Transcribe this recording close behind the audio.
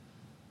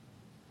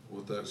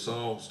what that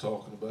song's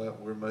talking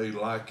about. We're made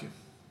like him.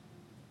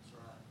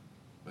 That's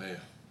right.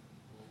 Man,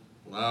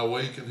 when I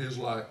awaken his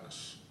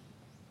likeness,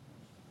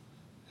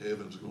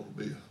 heaven's going to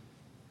be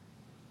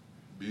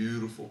a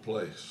beautiful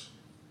place.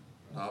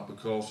 Not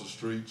because the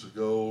streets of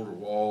gold or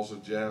walls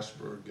of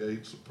jasper or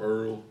gates of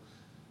pearl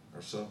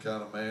or some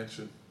kind of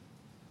mansion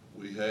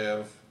we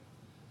have.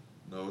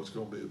 No, it's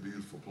going to be a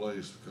beautiful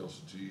place because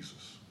of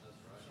Jesus.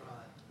 That's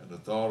right. And the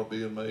thought of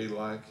being made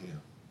like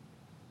him.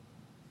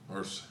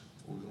 Mercy.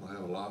 We're going to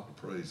have a lot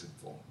to praise him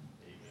for.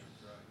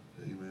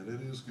 Amen.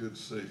 It is good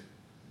to see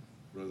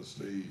Brother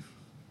Steve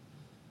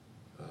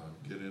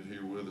get in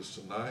here with us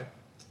tonight.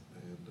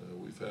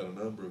 And we've had a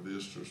number of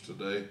visitors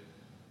today.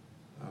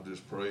 I'm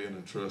just praying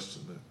and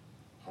trusting that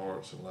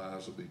hearts and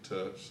lives will be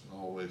touched. And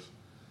always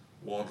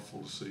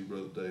wonderful to see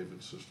Brother David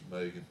and Sister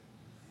Megan.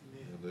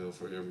 Amen. And they'll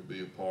forever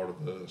be a part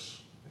of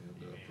us.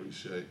 And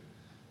appreciate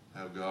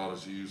how God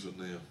is using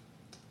them.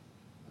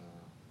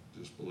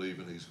 Just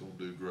believing he's going to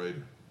do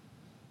greater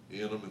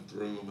in them and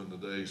through them in the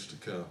days to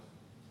come,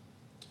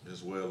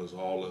 as well as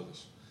all of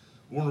us.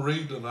 I want to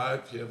read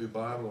tonight, if you have your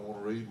Bible, I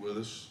want to read with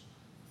us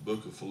the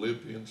book of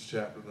Philippians,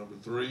 chapter number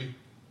 3.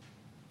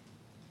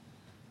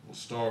 We'll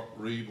start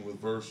reading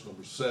with verse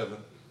number 7.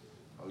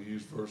 I'll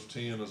use verse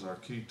 10 as our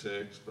key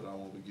text, but I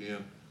want to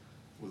begin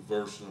with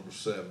verse number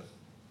 7.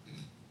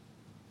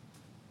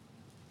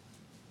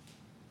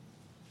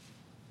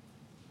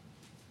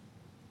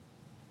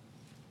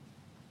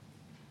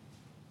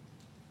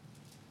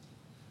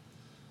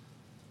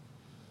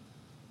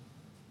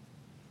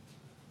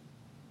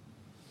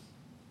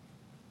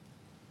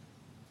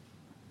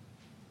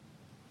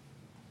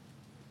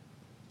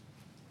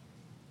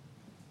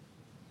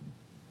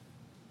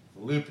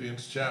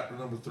 Philippians chapter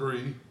number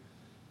 3,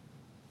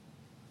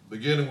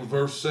 beginning with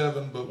verse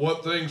 7. But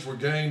what things were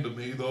gained to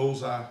me,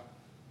 those I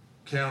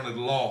counted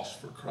loss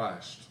for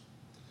Christ.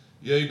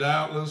 Yea,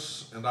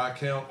 doubtless, and I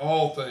count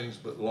all things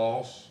but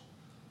loss,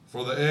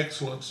 for the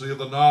excellency of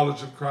the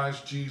knowledge of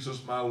Christ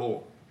Jesus my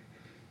Lord,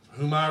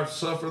 for whom I have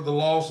suffered the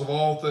loss of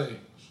all things,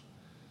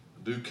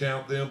 and do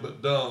count them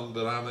but dung,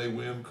 that I may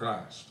win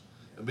Christ,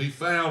 and be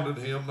found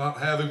in him, not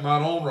having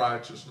mine own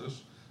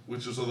righteousness,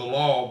 which is of the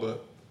law,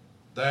 but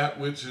that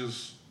which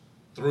is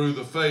through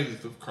the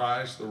faith of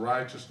Christ, the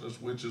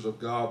righteousness which is of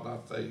God by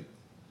faith,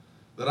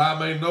 that I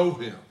may know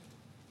him,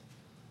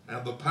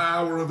 and the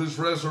power of his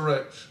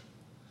resurrection,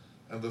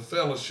 and the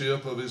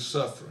fellowship of his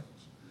sufferings,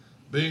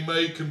 being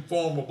made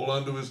conformable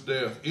unto his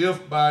death,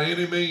 if by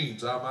any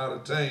means I might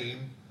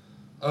attain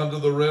unto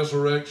the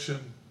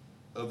resurrection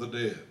of the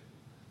dead.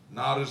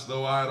 Not as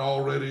though I had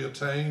already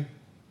attained,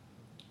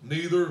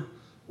 neither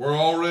were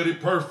already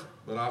perfect,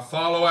 but I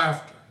follow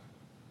after,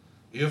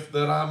 if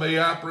that I may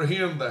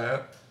apprehend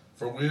that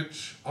for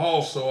which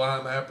also I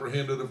am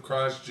apprehended of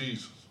Christ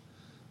Jesus.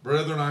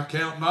 Brethren, I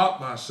count not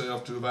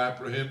myself to have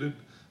apprehended,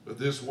 but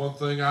this one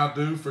thing I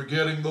do,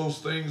 forgetting those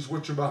things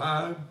which are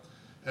behind,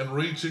 and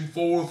reaching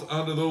forth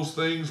unto those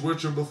things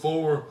which are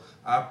before,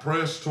 I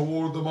press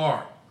toward the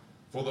mark,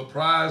 for the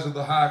prize of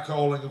the high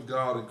calling of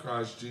God in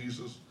Christ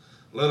Jesus.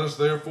 Let us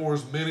therefore,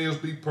 as many as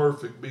be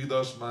perfect, be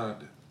thus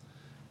minded.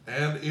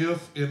 And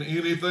if in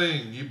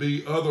anything ye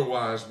be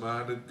otherwise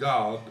minded,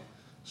 God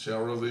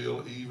shall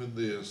reveal even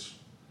this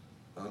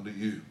unto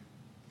you.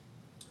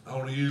 I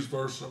want to use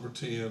verse number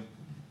 10,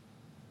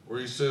 where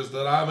he says,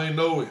 that I may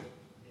know him,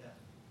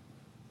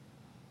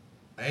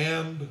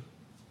 and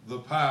the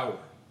power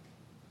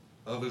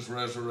of his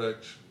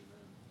resurrection,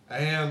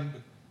 and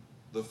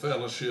the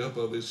fellowship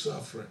of his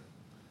suffering,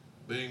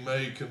 being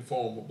made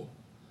conformable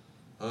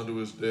unto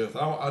his death.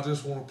 I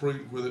just want to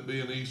preach, with it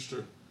being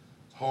Easter,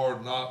 it's hard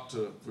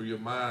for your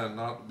mind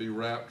not to be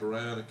wrapped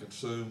around and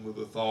consumed with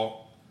the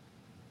thought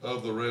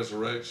of the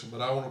resurrection.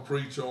 But I want to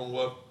preach on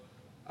what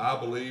I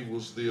believe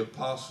was the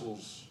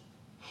apostles'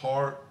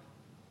 heart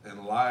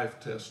and life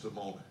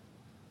testimony.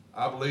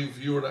 I believe if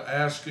you were to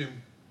ask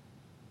him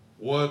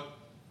what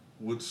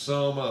would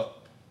sum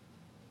up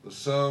the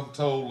sum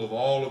total of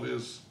all of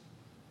his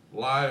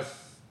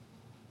life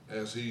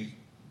as he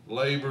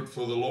labored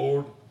for the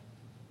Lord,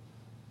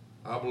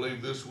 I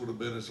believe this would have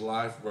been his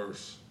life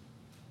verse,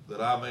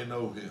 that I may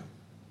know him.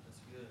 That's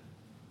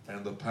good.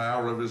 And the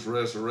power of his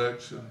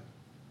resurrection,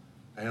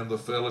 and the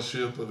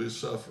fellowship of his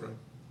suffering,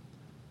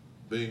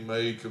 being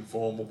made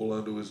conformable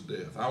unto his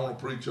death. I want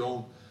to preach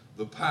on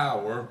the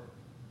power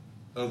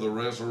of the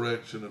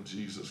resurrection of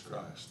Jesus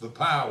Christ. The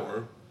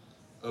power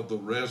of the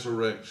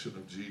resurrection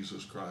of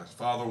Jesus Christ.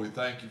 Father, we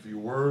thank you for your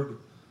word.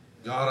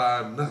 God,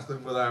 I am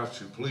nothing without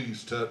you.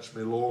 Please touch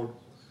me, Lord.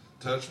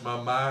 Touch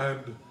my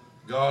mind,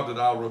 God, that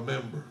I'll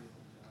remember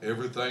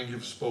everything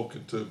you've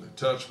spoken to me.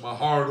 Touch my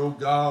heart, oh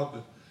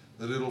God,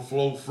 that it'll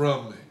flow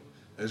from me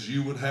as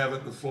you would have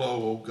it to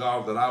flow, oh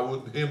God, that I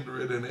wouldn't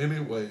hinder it in any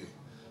way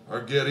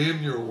or get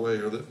in your way,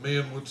 or that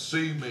men would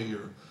see me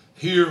or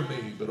hear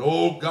me, but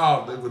oh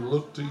God, they would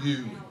look to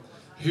you,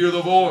 hear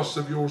the voice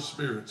of your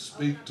Spirit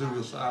speak to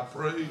us, I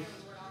pray.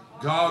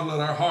 God, let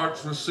our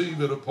hearts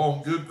receive it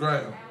upon good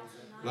ground.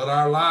 Let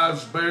our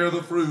lives bear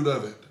the fruit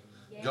of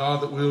it.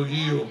 God, that we'll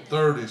yield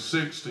 30,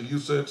 60, you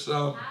said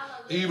some,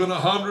 even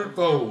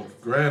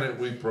 100-fold. Grant it,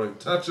 we pray.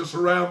 Touch us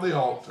around the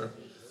altar.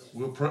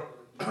 We'll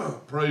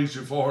praise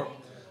you for it.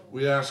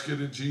 We ask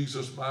it in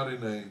Jesus' mighty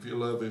name. If you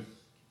love him,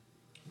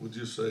 would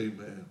you say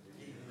amen?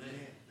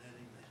 Amen.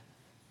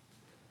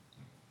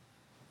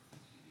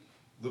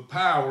 The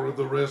power of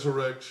the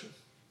resurrection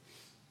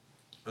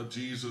of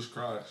Jesus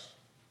Christ.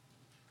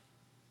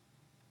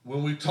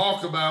 When we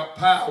talk about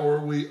power,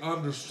 we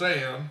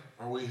understand,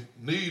 or we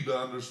need to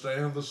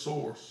understand, the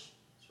source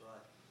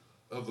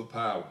of the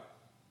power.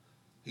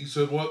 He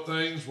said, what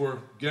things were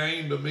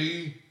gain to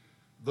me,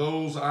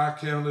 those I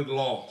counted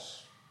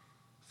loss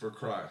for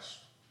Christ.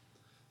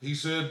 He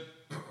said,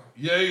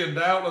 yea, and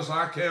doubtless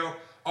I count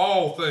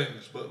all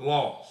things but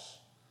loss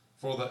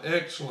for the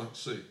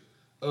excellency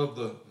of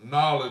the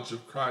knowledge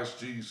of Christ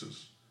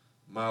Jesus,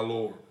 my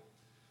Lord.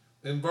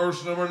 In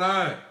verse number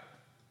 9,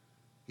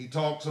 he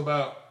talks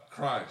about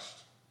Christ.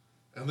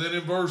 And then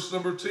in verse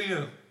number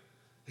 10,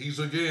 he's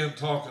again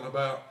talking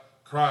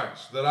about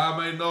Christ, that I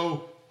may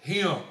know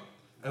him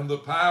and the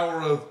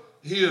power of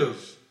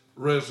his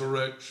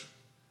resurrection.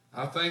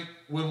 I think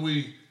when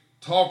we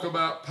talk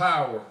about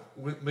power,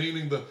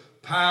 meaning the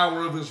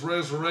power of his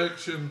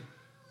resurrection,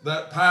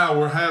 that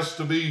power has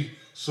to be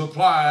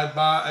supplied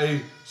by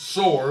a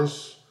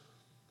source,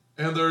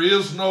 and there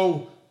is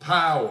no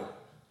power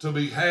to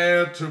be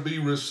had, to be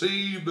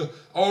received,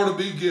 or to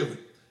be given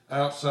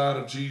outside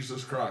of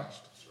Jesus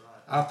Christ.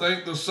 I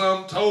think the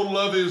sum total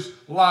of his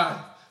life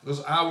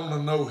was, I want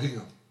to know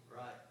him.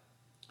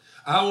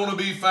 I want to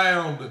be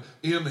found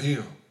in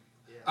him.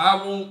 I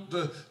want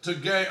to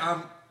gain.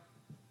 I'm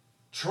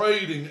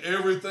trading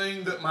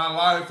everything that my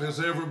life has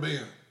ever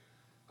been.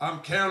 I'm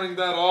counting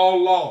that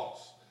all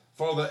loss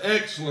for the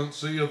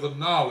excellency of the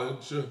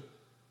knowledge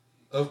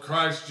of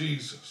Christ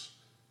Jesus.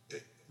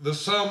 The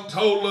sum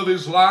total of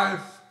his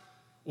life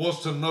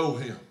was to know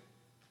him,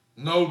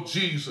 know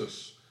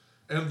Jesus,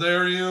 and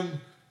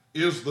therein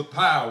is the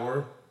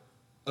power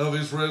of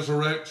his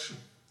resurrection.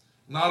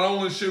 Not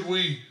only should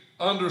we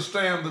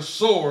understand the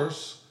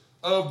source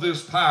of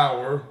this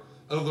power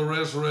of the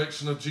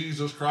resurrection of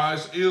Jesus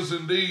Christ is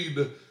indeed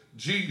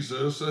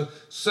Jesus.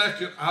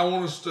 Second, I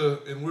want us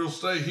to, and we'll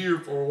stay here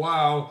for a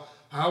while,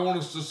 I want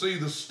us to see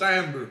the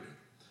standard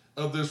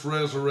of this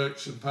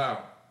resurrection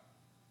power.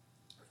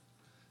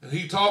 And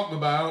he talked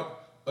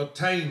about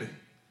attaining.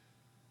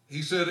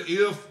 He said,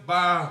 if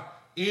by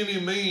any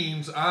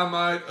means I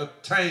might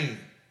attain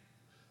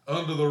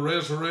unto the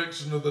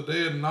resurrection of the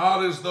dead,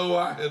 not as though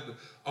I had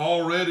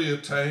already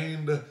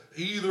attained,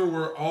 either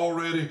were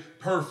already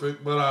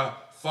perfect, but I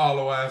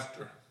follow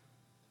after.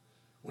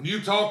 When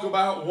you talk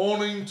about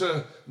wanting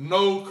to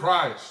know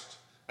Christ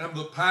and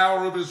the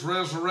power of his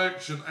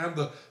resurrection and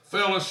the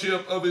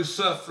fellowship of his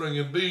suffering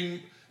and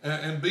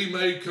be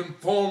made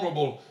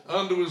conformable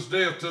unto his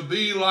death, to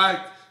be like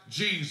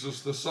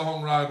Jesus, the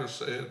songwriter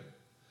said.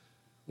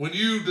 When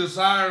you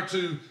desire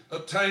to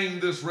attain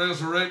this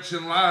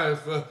resurrection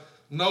life,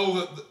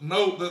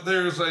 note that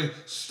there's a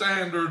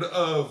standard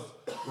of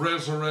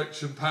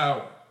resurrection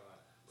power.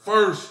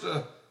 First,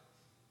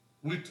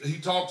 he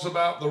talks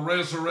about the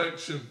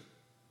resurrection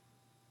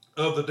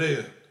of the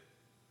dead.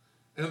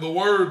 And the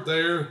word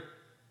there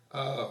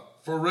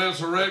for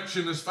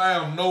resurrection is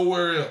found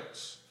nowhere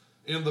else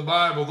in the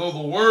Bible. Though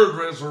the word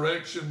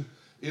resurrection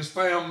is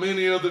found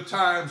many other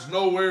times,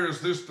 nowhere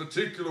is this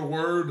particular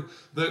word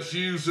that's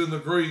used in the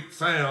Greek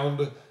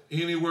found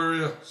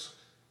anywhere else.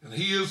 And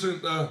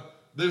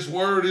this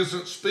word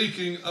isn't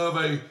speaking of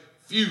a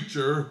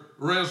future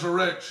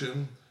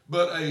resurrection,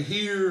 but a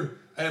here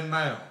and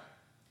now.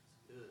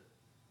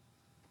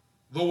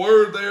 The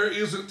word there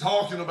isn't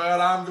talking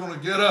about I'm going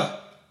to get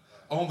up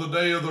on the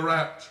day of the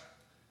rapture.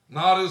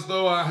 Not as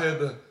though I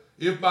had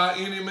if by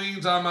any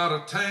means I might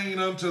attain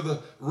unto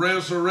the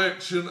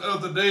resurrection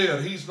of the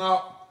dead. He's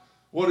not,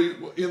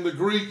 in the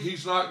Greek,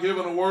 he's not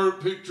given a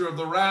word picture of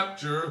the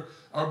rapture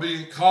or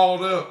being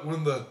called up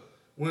when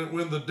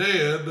the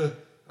dead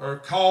are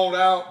called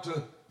out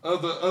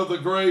of the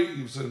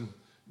graves, and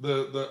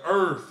the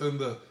earth and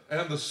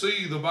the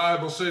sea, the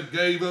Bible said,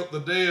 gave up the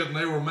dead, and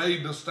they were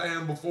made to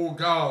stand before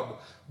God,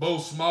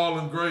 both small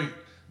and great.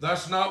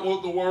 That's not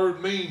what the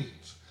word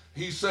means.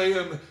 He's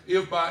saying,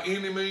 if by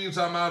any means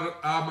I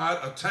might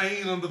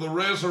attain unto the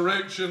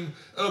resurrection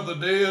of the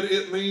dead,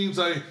 it means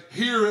a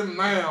here and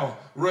now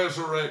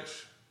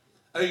resurrection,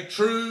 a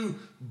true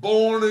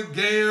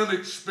born-again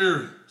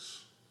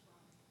experience,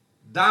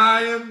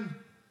 dying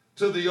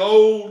to the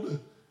old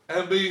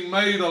and being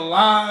made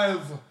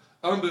alive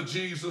unto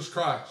Jesus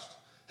Christ.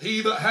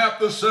 He that hath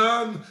the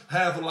Son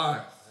hath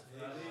life.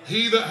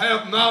 He that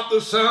hath not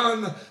the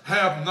Son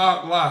hath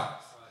not life.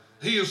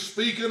 He is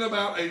speaking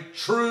about a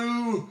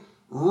true,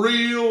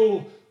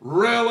 real,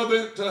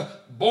 relevant,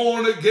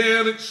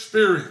 born-again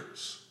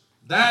experience.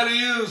 That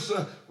is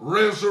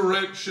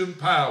resurrection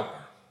power.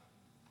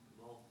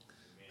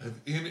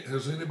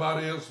 Has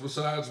anybody else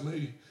besides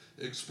me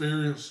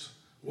experienced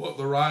what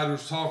the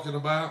writer's talking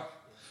about?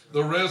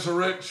 The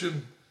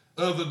resurrection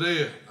of the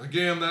dead.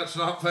 Again, that's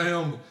not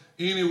found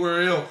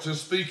anywhere else.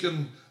 Just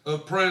speaking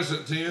of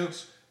present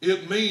tense,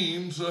 it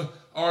means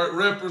or it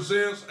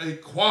represents a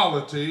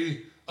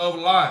quality of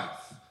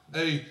life,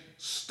 a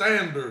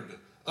standard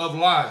of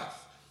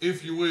life,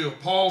 if you will.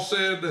 Paul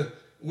said,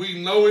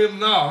 we know him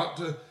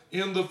not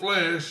in the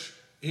flesh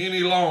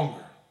any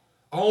longer.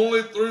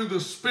 Only through the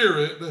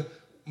Spirit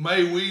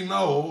may we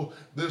know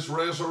this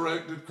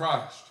resurrected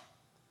Christ.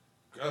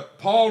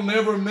 Paul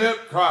never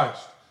met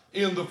Christ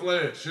in the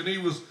flesh, and he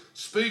was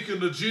speaking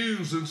to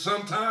Jews, and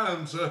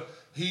sometimes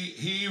he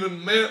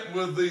even met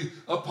with the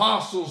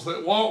apostles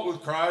that walked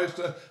with Christ.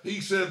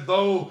 He said,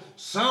 though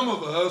some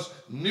of us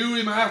knew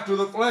him after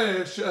the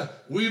flesh,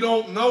 we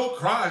don't know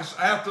Christ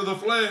after the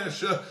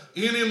flesh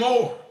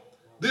anymore.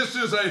 This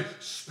is a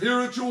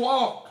spiritual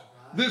walk.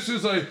 This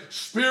is a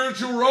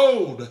spiritual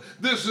road.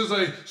 This is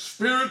a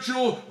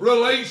spiritual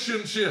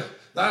relationship.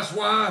 That's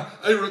why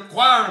a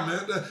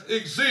requirement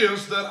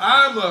exists that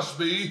I must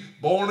be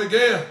born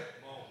again.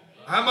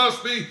 I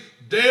must be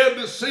dead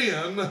to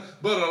sin,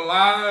 but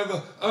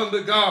alive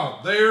unto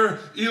God. There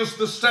is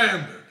the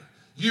standard.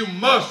 You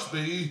must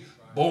be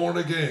born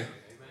again.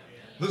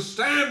 The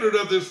standard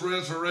of this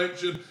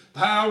resurrection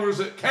power is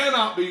it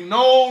cannot be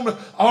known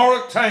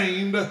or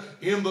attained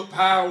in the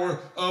power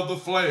of the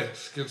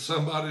flesh. Can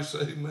somebody say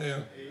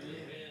amen?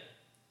 Amen.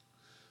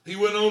 He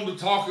went on to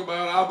talk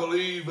about, I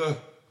believe,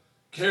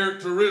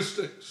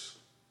 characteristics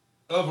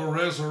of a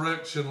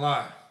resurrection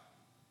life.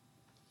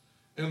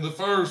 And the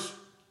first,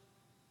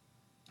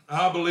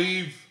 I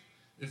believe,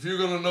 if you're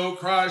going to know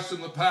Christ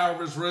and the power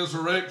of his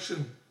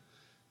resurrection,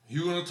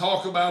 you're going to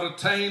talk about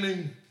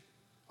attaining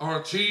or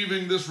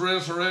achieving this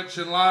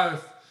resurrection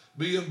life,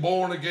 being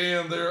born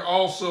again. There are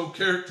also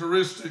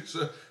characteristics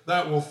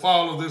that will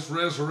follow this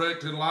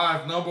resurrected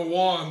life. Number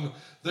one,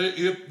 that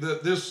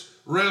this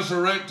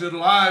resurrected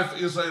life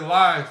is a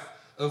life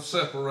of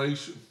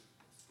separation.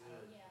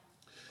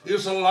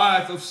 It's a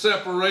life of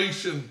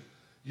separation.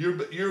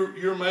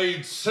 You're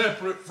made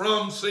separate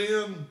from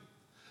sin,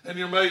 and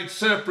you're made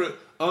separate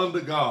unto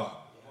God.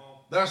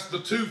 That's the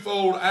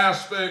twofold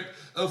aspect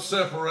of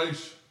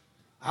separation.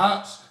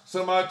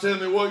 Somebody tell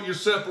me what you're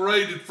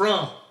separated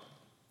from.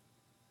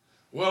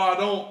 Well, I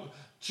don't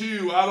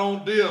chew, I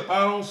don't dip, I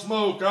don't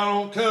smoke, I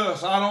don't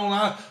cuss, I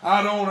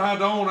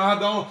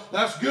don't.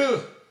 That's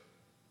good.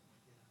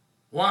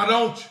 Why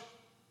don't you?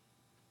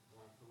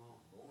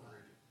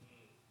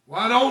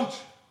 Why don't you?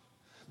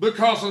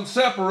 Because I'm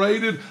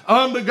separated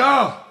unto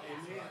God.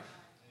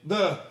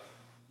 The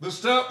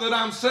stuff that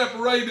I'm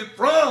separated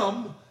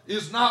from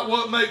is not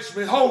what makes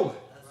me holy.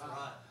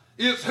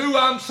 It's who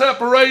I'm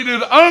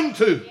separated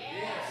unto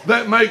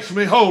that makes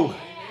me holy.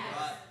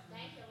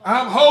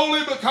 I'm holy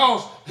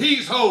because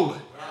he's holy.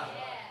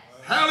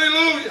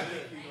 Hallelujah.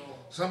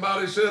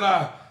 Somebody said,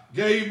 I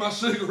gave my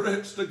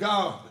cigarettes to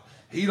God.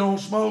 He don't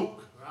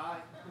smoke.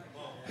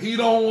 He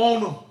don't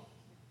want them.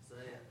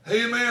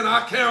 Amen.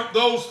 I count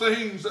those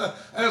things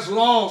as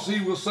loss,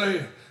 he was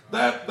saying.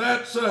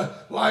 That's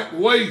like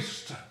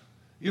waste.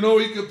 You know,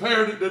 he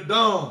compared it to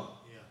dung,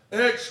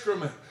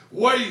 excrement,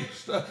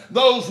 waste.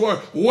 Those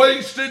were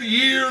wasted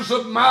years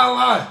of my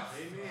life.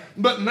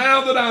 But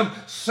now that I'm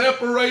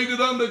separated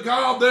unto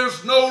God,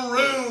 there's no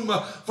room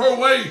for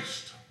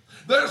waste.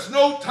 There's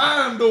no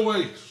time to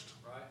waste.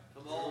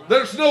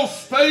 There's no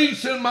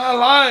space in my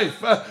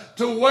life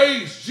to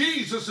waste.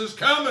 Jesus is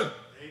coming.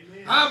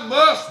 I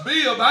must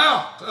be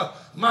about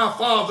my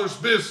Father's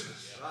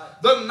business.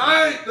 The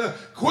night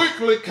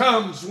quickly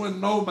comes when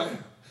no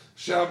man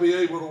shall be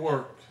able to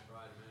work.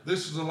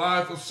 This is a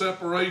life of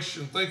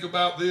separation. Think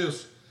about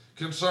this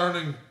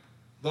concerning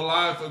the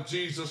life of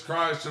Jesus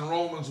Christ in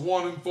Romans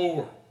 1 and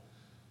 4.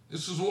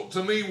 This is,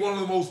 to me, one of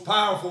the most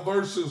powerful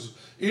verses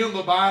in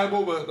the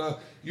Bible, but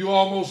you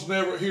almost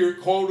never hear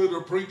it quoted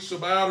or preached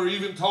about or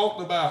even talked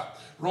about.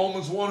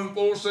 Romans 1 and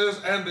 4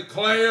 says, and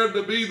declared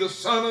to be the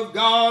Son of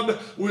God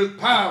with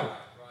power,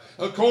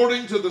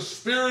 according to the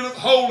Spirit of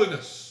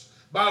holiness,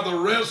 by the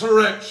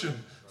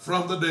resurrection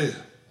from the dead.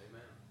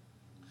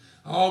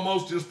 I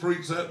almost just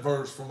preached that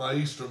verse for my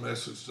Easter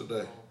message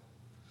today.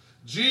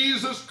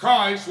 Jesus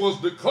Christ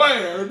was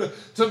declared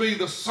to be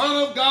the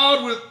Son of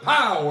God with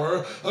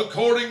power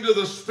according to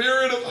the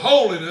Spirit of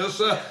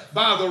holiness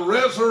by the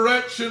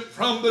resurrection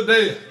from the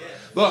dead.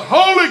 The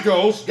Holy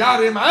Ghost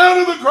got him out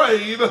of the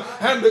grave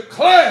and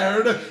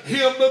declared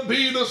him to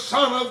be the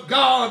Son of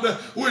God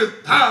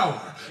with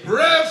power.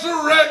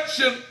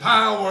 Resurrection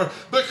power,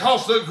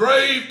 because the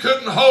grave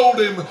couldn't hold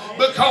him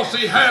because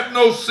he had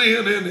no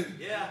sin in him.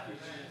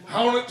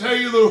 I want to tell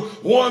you, the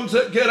ones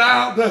that get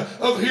out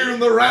of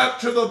hearing the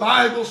rapture, the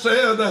Bible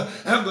said,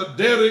 and the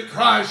dead in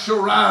Christ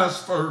shall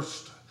rise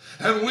first.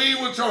 And we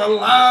which are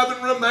alive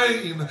and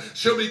remain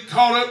shall be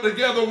caught up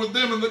together with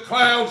them in the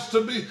clouds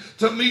to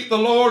meet the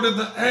Lord in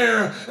the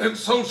air, and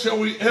so shall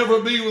we ever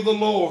be with the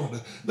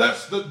Lord.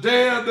 That's the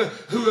dead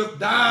who have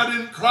died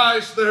in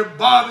Christ. Their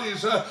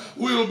bodies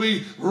will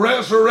be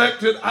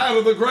resurrected out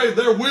of the grave.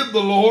 They're with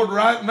the Lord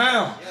right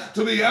now.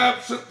 to be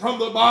absent from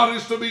the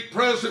bodies, to be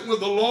present with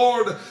the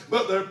Lord,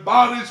 but their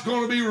bodies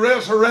going to be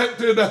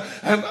resurrected,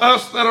 and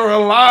us that are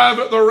alive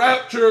at the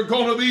rapture are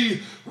going to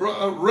be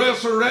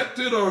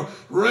resurrected or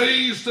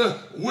raised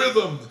with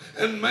them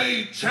and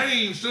made,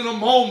 changed in a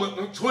moment,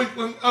 a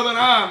twinkling of an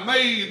eye,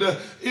 made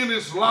in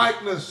his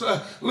likeness.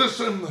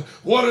 Listen,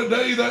 what a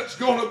day that's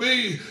going to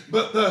be.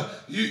 But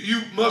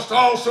you must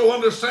also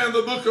understand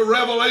the book of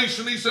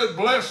Revelation. He said,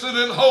 blessed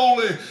and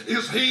holy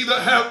is he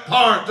that hath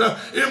part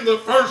in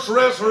the first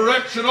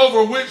resurrection,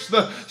 over which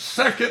the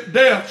second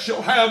death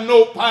shall have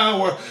no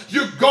power.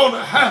 You're going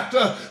to have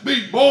to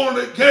be born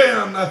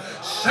again,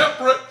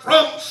 separate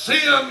from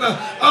sin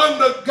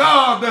unto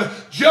God,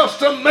 just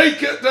to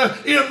make it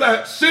in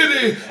that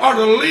city or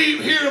to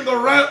leave here in the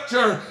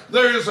rapture.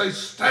 There is a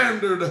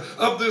standard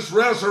of this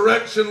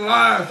resurrection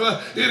life.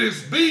 It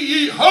is, be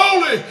ye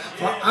holy,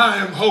 for I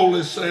am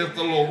holy, saith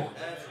the Lord.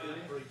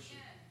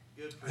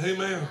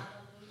 Amen.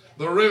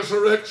 The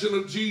resurrection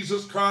of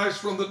Jesus Christ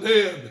from the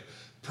dead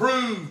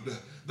proved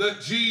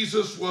that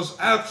Jesus was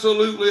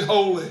absolutely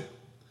holy,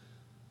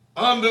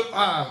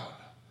 undefiled,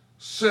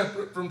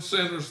 separate from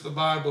sinners, the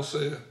Bible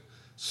said.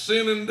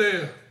 Sin and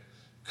death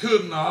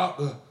could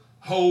not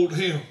hold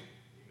him.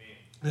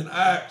 Amen. In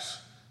Acts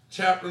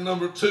chapter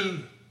number 2,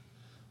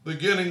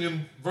 beginning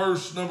in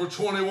verse number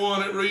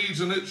 21, it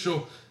reads, and it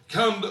shall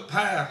come to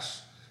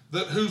pass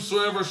that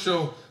whosoever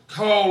shall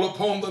call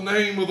upon the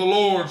name of the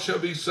Lord shall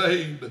be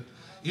saved.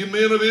 You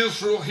men of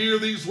Israel, hear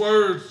these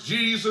words.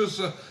 Jesus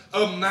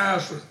of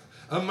Nazareth,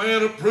 a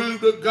man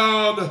approved of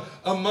God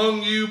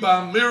among you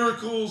by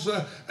miracles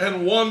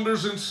and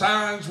wonders and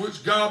signs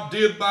which God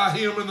did by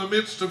him in the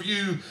midst of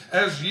you,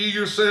 as ye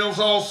yourselves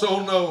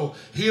also know.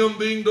 Him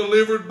being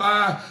delivered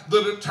by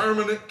the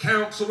determinate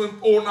counsel and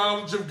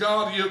foreknowledge of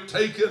God, ye have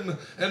taken,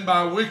 and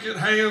by wicked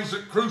hands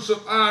that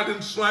crucified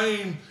and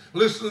slain.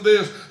 Listen to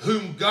this.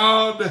 Whom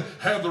God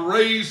hath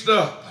raised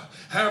up,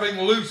 having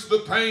loosed the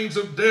pains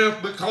of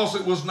death, because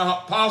it was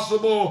not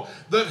possible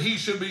that he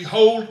should be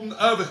holden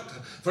of it.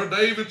 For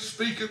David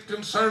speaketh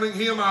concerning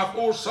him, I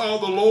foresaw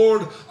the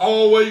Lord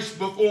always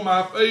before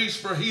my face,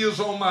 for he is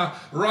on my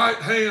right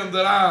hand,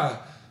 that I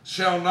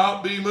shall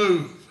not be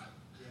moved.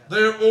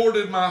 Therefore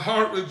did my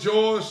heart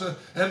rejoice,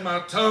 and my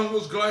tongue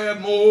was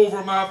glad.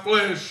 Moreover, my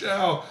flesh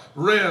shall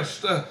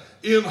rest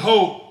in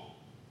hope.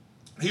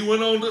 He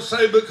went on to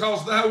say,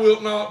 because thou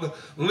wilt not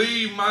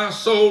leave my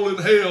soul in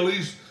hell.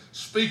 He's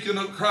speaking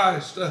of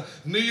Christ.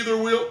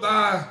 Neither wilt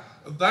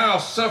thou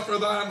suffer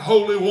thine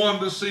Holy One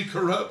to see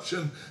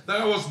corruption.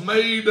 Thou hast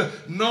made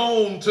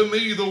known to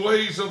me the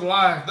ways of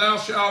life. Thou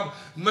shalt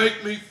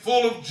make me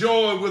full of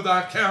joy with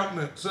thy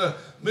countenance.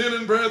 Men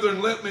and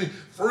brethren, let me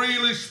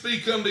freely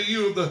speak unto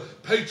you of the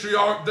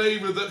patriarch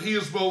David, that he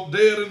is both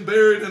dead and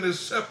buried, and his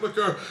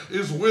sepulchre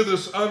is with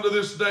us unto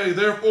this day.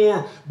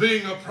 Therefore,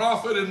 being a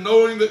prophet, and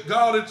knowing that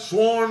God had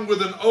sworn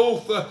with an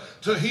oath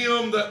to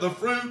him that the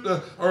fruit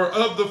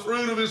of the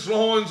fruit of his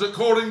loins,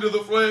 according to the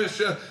flesh,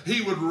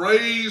 he would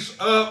raise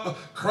up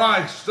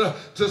Christ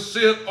to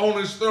sit on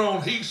his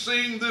throne. He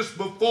seen this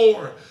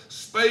before,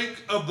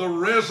 spake of the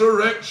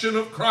resurrection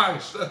of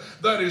Christ,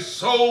 that his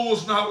soul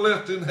was not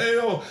left in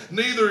hell,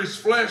 neither his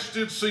flesh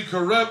did see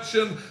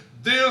corruption.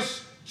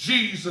 This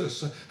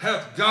Jesus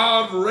hath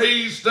God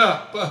raised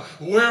up,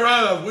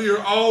 whereof we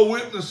are all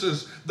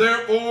witnesses.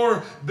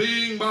 Therefore,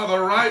 being by the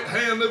right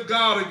hand of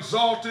God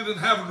exalted, and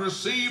having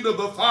received of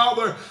the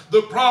Father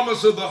the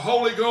promise of the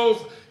Holy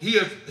Ghost, he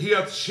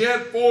hath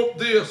shed forth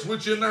this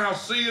which you now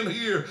see and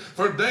hear.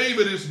 For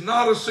David is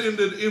not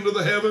ascended into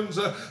the heavens,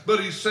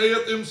 but he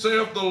saith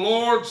himself, the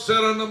Lord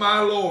said unto my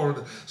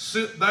Lord,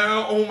 sit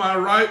thou on my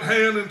right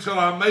hand until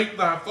I make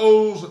thy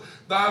foes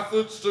thy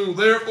footstool.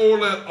 Therefore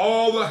let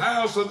all the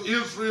house of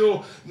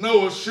Israel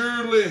know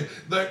assuredly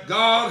that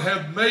God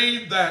hath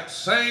made that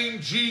same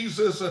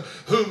Jesus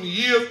whom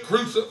ye have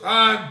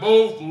crucified,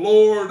 both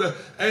Lord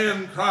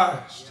and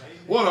Christ.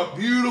 What a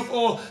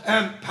beautiful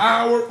and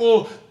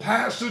powerful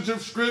passage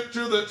of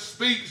Scripture that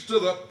speaks to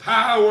the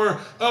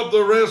power of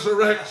the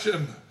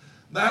resurrection.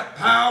 That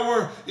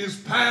power is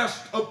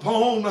passed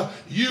upon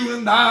you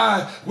and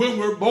I when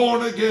we're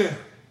born again.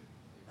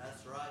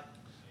 That's right.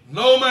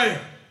 No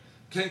man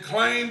can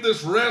claim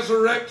this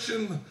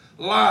resurrection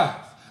life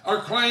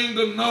or claim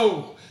to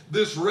know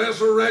this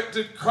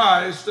resurrected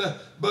Christ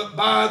but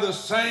by the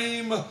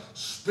same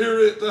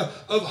Spirit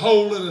of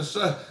holiness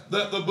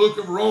that the book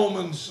of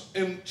Romans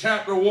in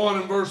chapter 1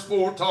 and verse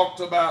 4 talked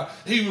about.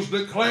 He was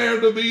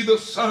declared to be the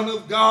Son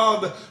of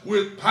God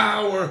with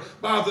power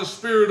by the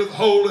Spirit of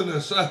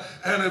holiness.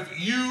 And if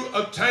you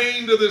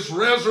attain to this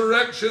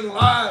resurrection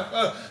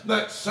life,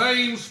 that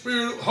same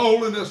Spirit of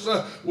holiness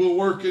will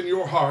work in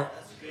your heart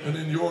and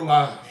in your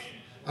life.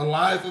 A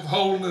life of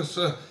holiness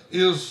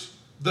is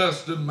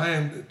thus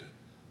demanded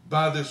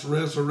by this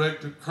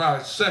resurrected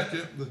Christ.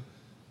 Second,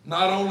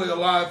 not only a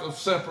life of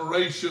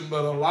separation,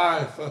 but a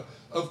life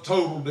of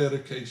total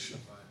dedication.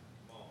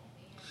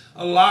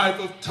 A life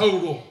of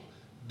total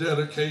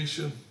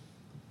dedication.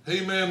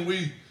 Amen.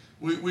 We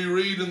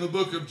read in the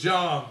book of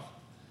John,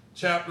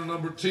 chapter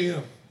number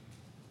 10.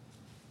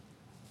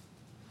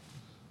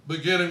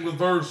 beginning with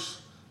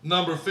verse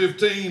number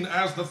 15,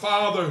 as the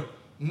Father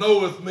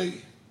knoweth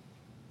me,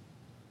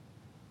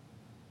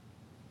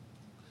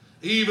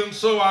 even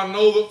so I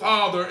know the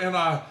Father, and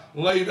I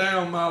lay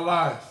down my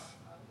life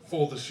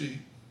for the sheep.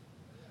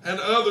 And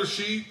other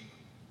sheep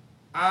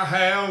I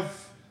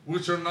have,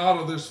 which are not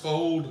of this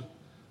fold,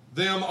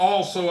 them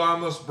also I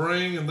must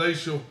bring, and they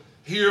shall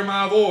hear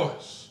my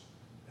voice.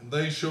 And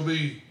there shall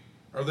be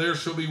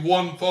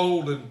one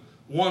fold and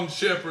one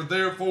shepherd.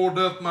 Therefore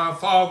doth my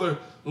Father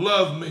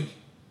love me,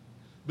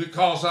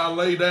 because I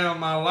lay down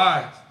my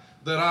life,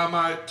 that I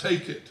might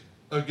take it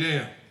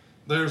again.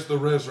 There's the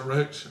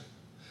resurrection.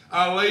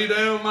 I lay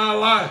down my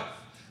life,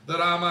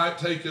 that I might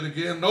take it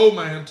again. No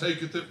man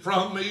taketh it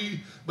from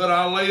me, but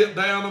I lay it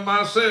down of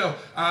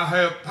myself. I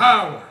have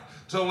power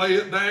to lay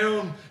it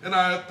down, and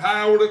I have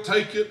power to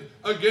take it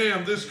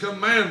again. This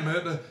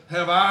commandment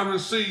have I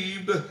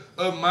received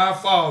of my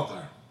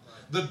Father.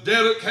 The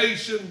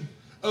dedication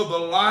of the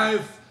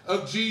life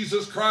of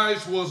Jesus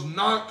Christ was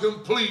not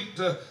complete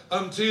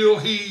until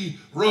he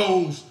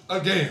rose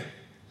again.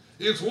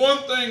 It's one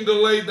thing to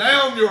lay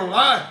down your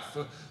life,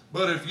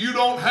 but if you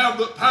don't have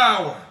the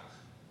power,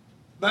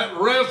 that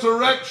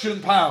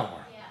resurrection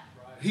power,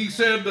 he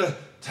said to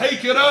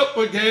take it up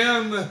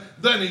again,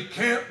 then he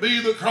can't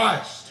be the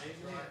Christ.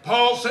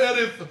 Paul said,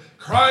 if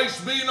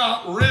Christ be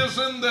not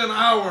risen, then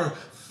our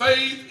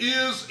faith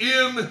is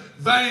in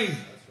vain.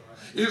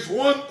 It's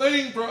one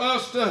thing for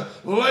us to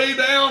lay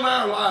down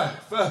our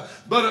life,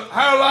 but if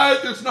our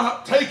life is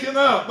not taken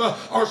up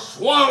or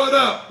swallowed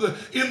up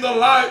in the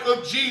life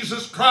of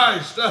Jesus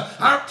Christ,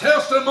 our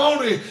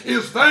testimony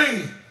is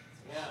vain.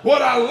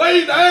 What I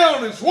lay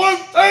down is one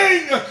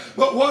thing,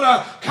 but what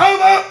I come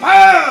up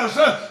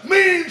as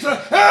means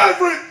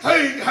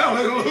everything.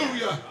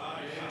 Hallelujah.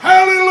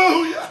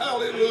 Hallelujah.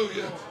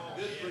 Hallelujah.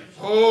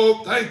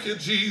 Oh, thank you,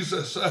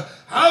 Jesus.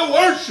 I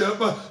worship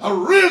a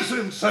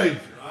risen Savior.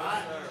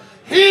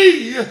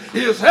 He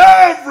is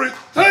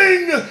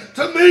everything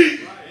to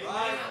me.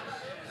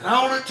 And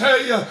I want to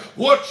tell you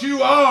what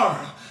you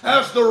are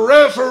as the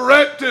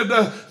resurrected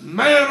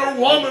man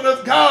or woman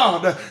of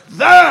God.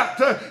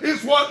 That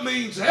is what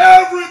means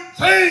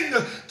everything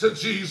to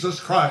Jesus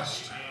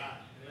Christ.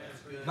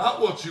 Not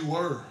what you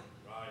were,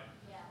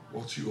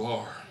 what you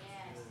are.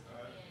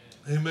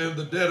 Amen.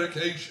 The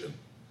dedication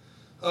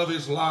of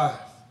his life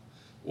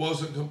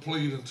wasn't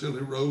complete until he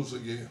rose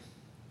again.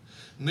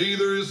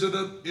 Neither is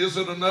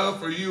it enough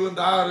for you and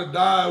I to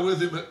die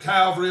with him at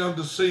Calvary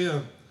unto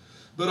sin,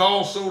 but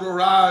also to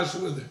rise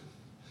with him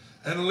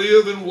and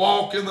live and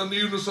walk in the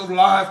newness of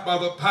life by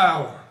the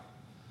power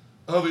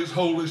of his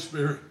Holy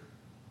Spirit.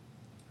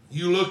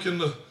 You look in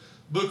the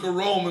book of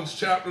Romans,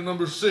 chapter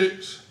number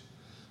 6,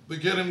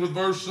 beginning with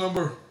verse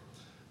number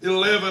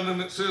 11,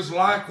 and it says,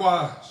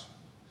 likewise,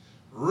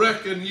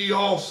 reckon ye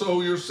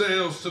also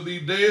yourselves to be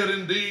dead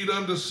indeed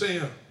unto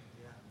sin,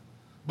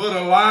 but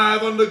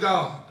alive unto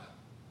God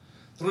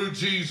through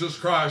Jesus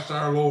Christ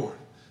our Lord.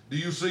 Do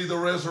you see the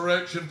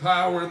resurrection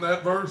power in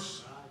that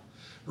verse?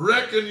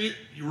 Reckon ye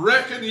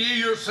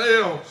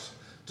yourselves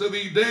to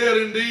be dead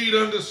indeed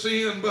unto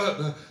sin,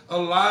 but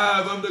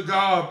alive unto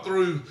God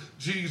through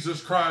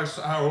Jesus Christ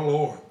our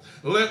Lord.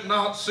 Let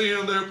not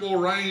sin therefore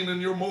reign in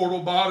your mortal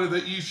body,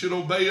 that ye should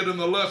obey it in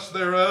the lust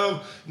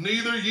thereof.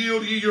 Neither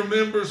yield ye your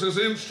members as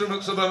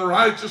instruments of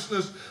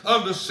unrighteousness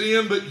unto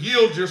sin, but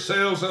yield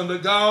yourselves unto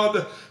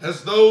God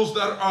as those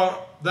that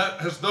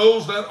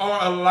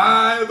are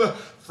alive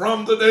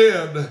from the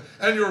dead,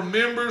 and your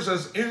members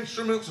as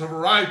instruments of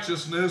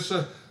righteousness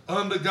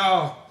unto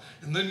God.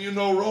 And then you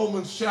know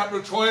Romans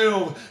chapter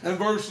 12 and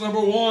verse number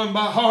 1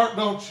 by heart,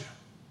 don't you?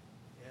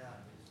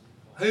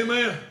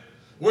 Amen.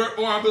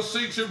 Wherefore I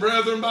beseech you,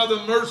 brethren, by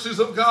the mercies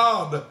of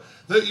God,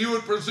 that you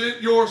would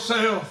present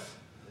yourself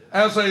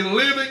as a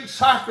living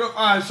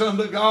sacrifice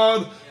unto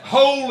God,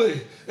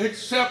 holy,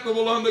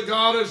 acceptable unto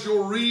God, as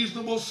your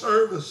reasonable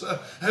service.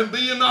 And be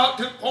ye not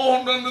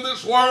conformed unto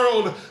this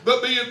world,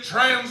 but be ye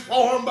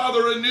transformed by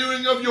the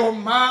renewing of your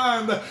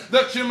mind,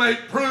 that you may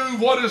prove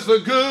what is the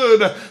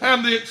good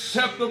and the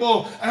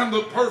acceptable and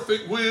the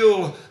perfect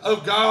will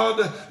of God.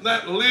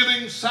 That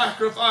living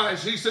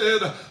sacrifice, he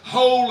said,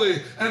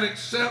 holy and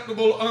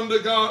acceptable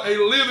unto God. A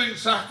living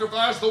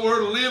sacrifice, the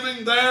word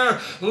living there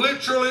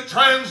literally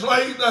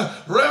translates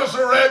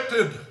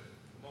resurrected.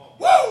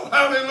 Whoa,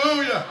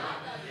 hallelujah.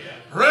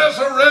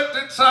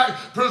 Resurrected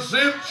sacrifice.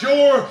 Present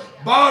your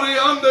body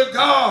unto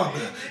God.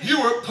 You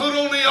were put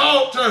on the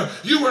altar.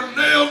 You were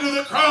nailed to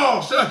the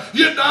cross.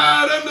 You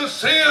died unto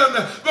sin.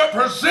 But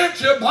present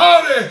your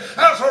body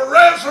as a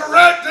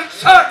resurrected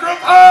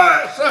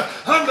sacrifice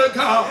unto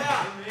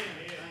God.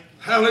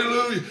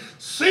 Hallelujah.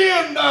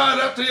 Sin died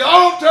at the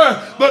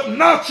altar, but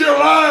not your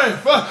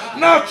life,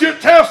 not your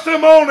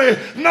testimony,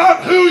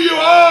 not who you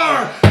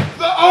are.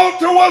 The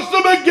altar was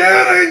the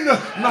beginning,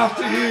 not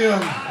the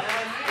end.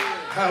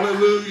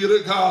 Hallelujah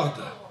to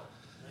God.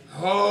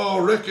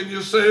 Oh, reckon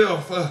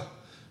yourself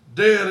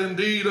dead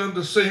indeed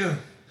unto sin.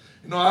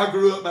 You know, I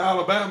grew up in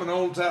Alabama, and the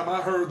only time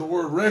I heard the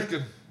word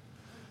reckon,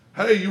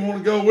 hey, you want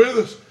to go with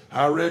us?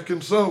 I reckon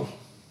so.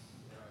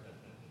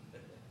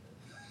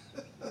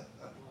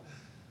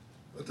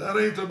 But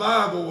that ain't the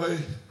Bible way.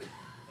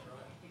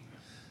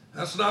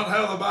 That's not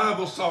how the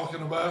Bible's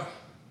talking about.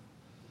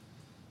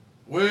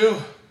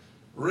 Well,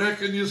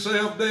 reckon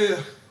yourself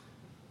dead.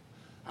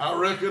 I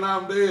reckon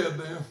I'm dead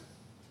then.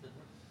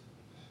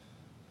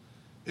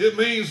 It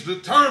means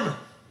determine.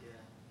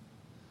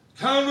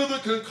 Come to the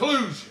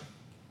conclusion,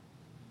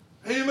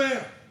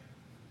 amen,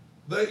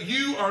 that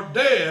you are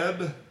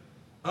dead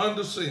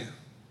unto sin.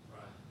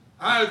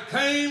 I have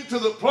came to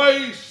the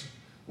place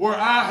where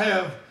I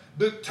have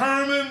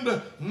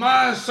determined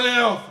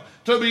myself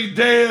to be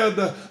dead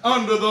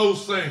unto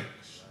those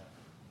things.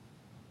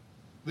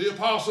 The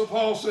Apostle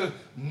Paul said,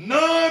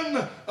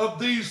 none of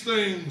these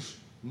things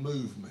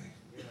move me.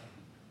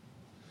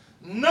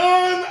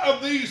 None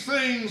of these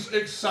things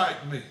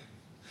excite me.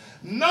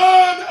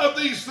 None of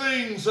these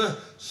things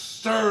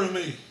stir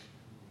me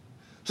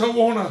to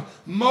want to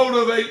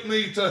motivate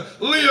me to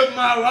live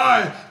my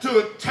life, to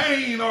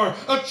attain or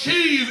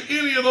achieve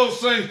any of those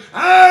things.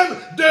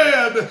 I'm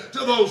dead to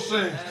those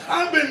things.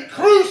 I've been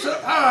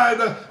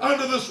crucified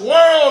unto this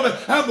world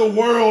and the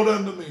world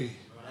unto me.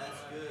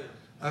 That's good.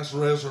 That's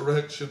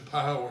resurrection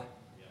power.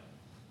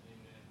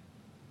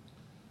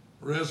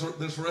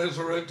 This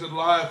resurrected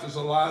life is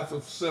a life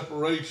of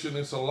separation.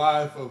 It's a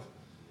life of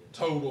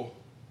total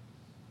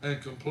and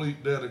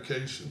complete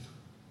dedication.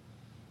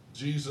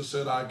 Jesus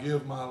said, I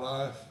give my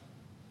life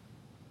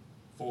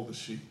for the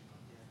sheep.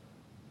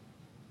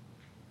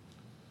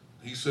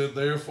 He said,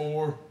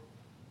 therefore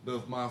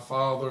doth my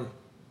Father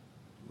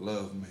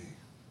love me,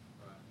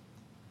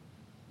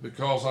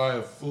 because I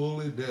have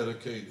fully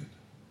dedicated,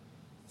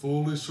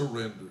 fully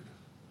surrendered,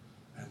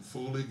 and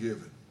fully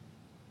given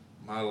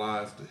my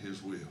life to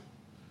his will.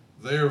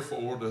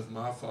 Therefore doth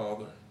my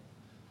Father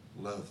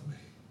love me.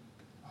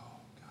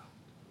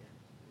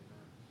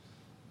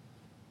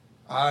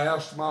 I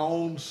asked my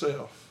own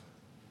self,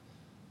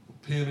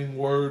 penning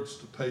words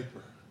to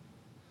paper,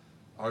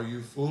 are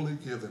you fully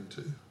given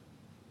to?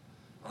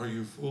 Are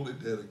you fully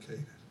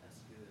dedicated?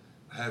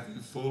 Have you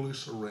fully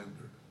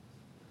surrendered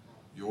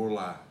your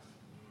life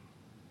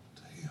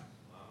to him?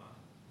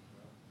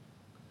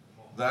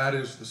 That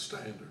is the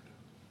standard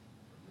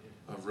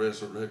of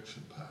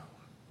resurrection power.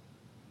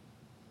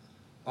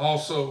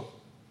 Also,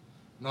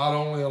 not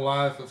only a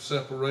life of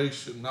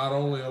separation, not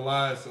only a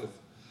life of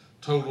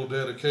total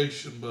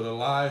dedication, but a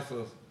life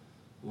of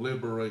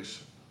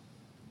liberation.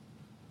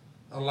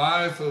 A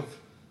life of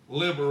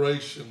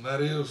liberation,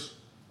 that is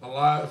a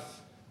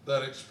life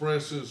that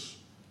expresses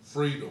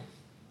freedom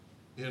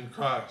in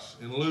Christ.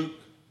 In Luke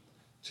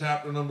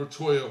chapter number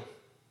 12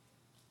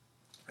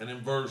 and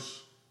in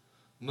verse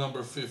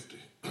number 50,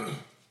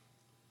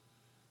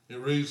 it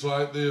reads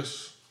like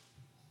this: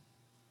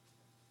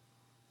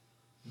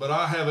 but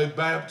I have a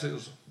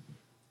baptism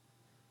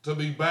to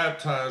be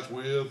baptized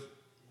with,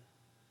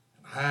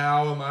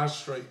 how am I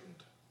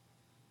straightened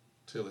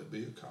till it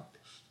be accomplished?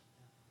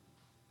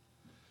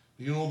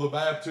 You know, the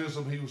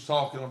baptism he was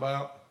talking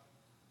about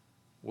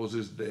was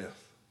his death.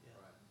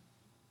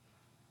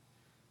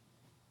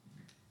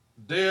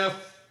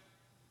 Death,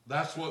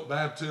 that's what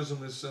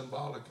baptism is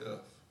symbolic of.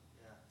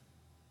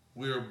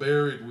 We are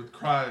buried with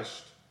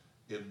Christ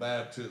in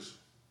baptism,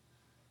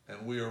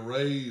 and we are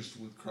raised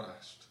with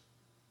Christ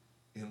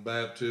in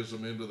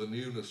baptism into the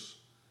newness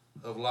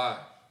of life.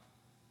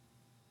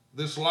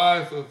 This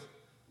life of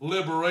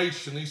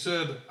liberation, he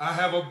said, I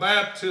have a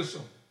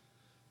baptism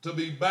to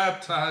be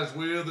baptized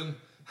with, and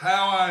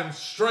how I am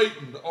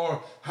straightened,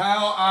 or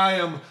how I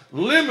am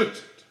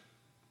limited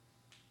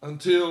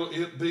until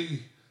it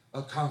be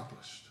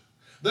accomplished.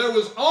 There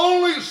was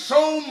only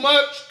so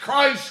much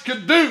Christ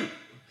could do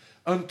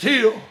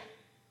until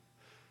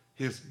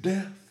his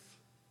death,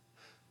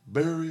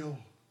 burial,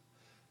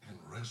 and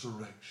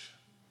resurrection.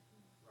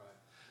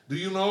 Do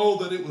you know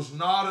that it was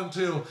not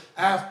until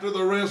after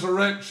the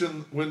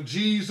resurrection, when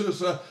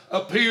Jesus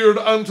appeared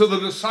unto the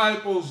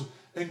disciples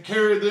and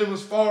carried them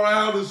as far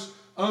out as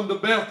unto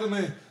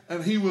Bethany,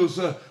 and he was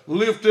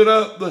lifted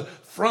up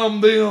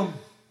from them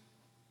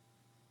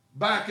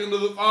back into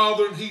the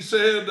Father, and he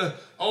said,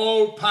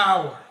 all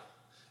power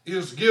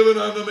is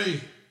given unto me,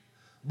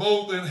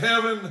 both in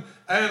heaven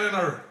and in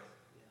earth.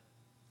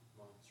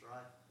 That's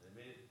right.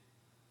 Amen.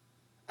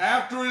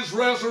 After his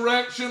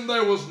resurrection,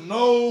 there was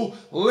no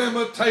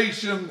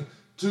limitation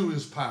to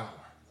his power.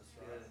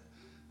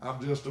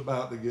 I'm just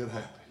about to get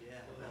happy.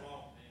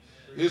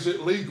 Is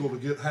it legal to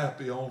get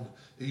happy on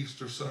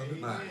Easter Sunday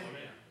night?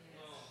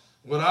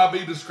 Would I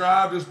be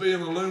described as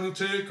being a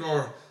lunatic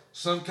or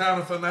some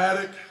kind of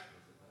fanatic?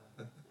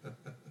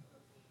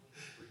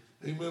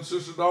 Amen.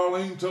 Sister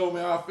Darlene told me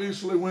I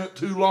officially went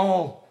too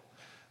long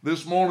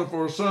this morning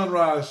for a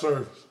sunrise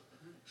service.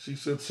 She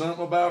said,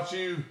 something about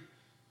you,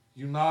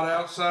 you're not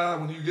outside.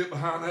 When you get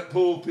behind that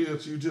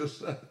pulpit, you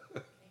just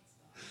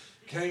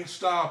can't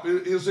stop.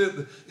 Is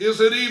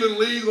it even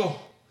legal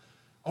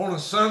on a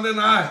Sunday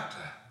night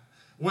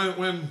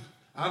when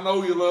I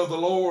know you love the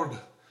Lord?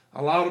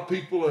 A lot of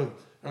people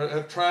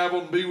have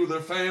traveled and be with their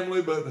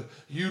family, but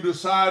you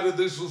decided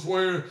this is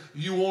where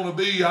you want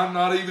to be. I'm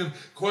not even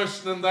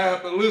questioning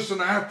that. But listen,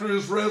 after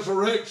his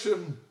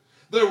resurrection,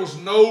 There was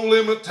no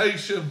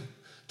limitation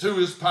to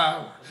his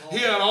power. He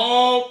had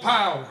all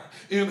power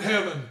in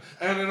heaven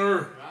and in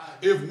earth.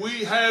 If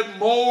we had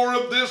more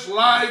of this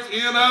life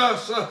in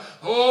us,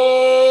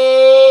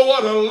 oh,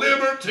 what a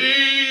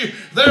liberty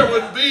there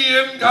would be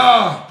in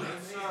God.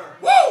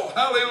 Woo!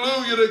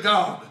 Hallelujah to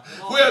God.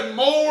 We had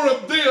more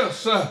of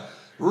this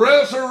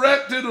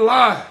resurrected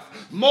life,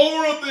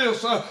 more of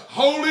this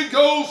Holy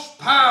Ghost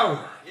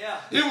power.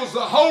 It was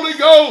the Holy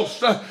Ghost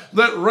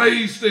that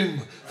raised him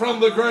from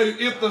the grave.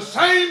 If the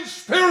same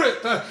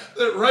Spirit that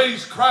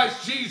raised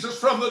Christ Jesus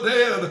from the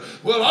dead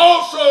will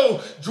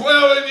also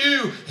dwell in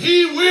you,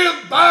 he will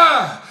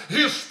by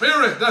his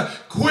Spirit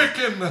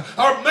quicken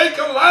or make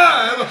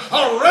alive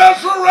or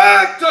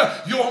resurrect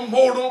your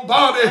mortal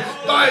body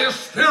by his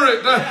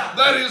Spirit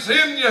that is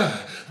in you.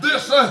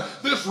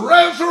 This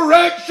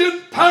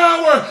resurrection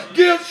power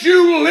gives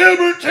you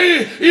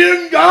liberty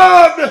in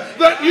God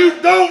that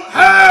you don't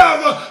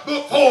have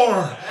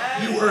before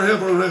you were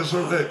ever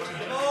resurrected.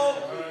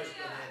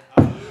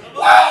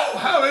 Wow,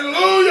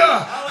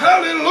 hallelujah,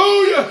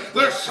 hallelujah.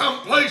 There's some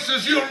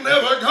places you'll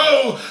never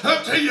go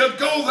until you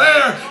go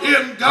there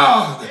in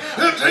God,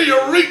 until you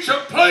reach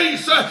a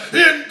place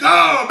in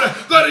God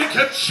that he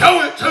can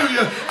show it to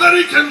you, that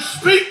he can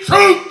speak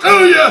truth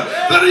to you,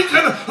 that he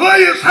can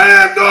lay his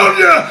hand on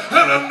you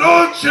and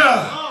anoint you.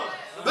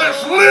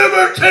 There's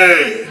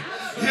liberty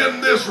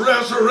in this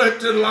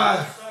resurrected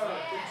life.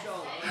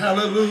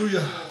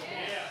 Hallelujah,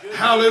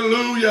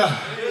 hallelujah,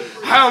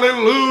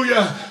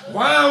 hallelujah.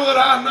 Why would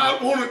I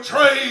not want to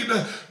trade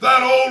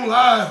that old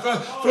life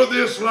for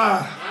this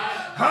life?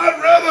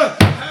 I'd rather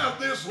have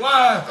this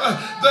life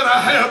than I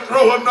have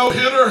throw a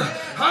no-hitter.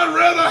 I'd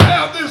rather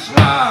have this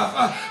life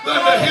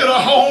than to hit a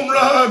home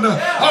run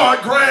or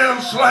a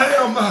grand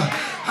slam.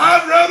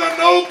 I'd rather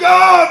know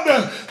God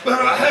than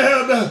I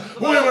had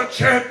win a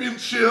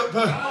championship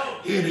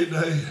any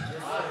day.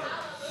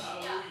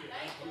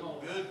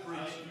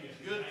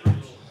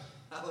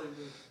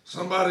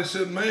 Somebody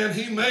said, man,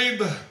 he made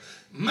the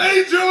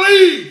Major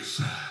Leagues.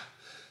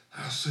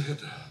 I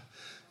said,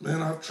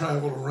 man, I've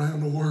traveled around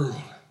the world.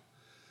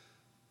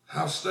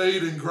 I've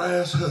stayed in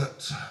grass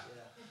huts.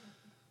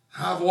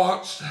 I've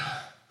watched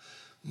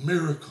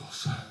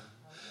miracles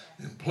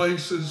in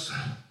places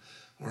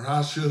where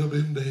I should have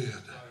been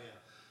dead.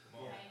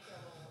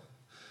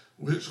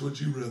 Which would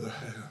you rather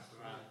have?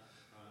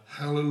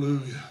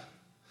 Hallelujah.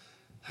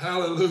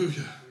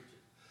 Hallelujah.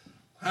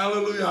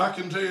 Hallelujah. I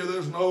can tell you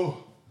there's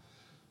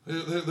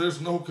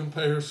no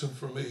comparison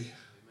for me.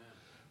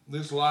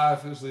 This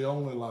life is the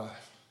only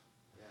life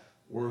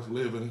worth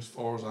living as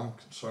far as I'm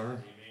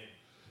concerned.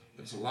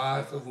 It's a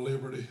life of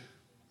liberty.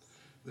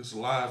 This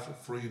life of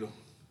freedom.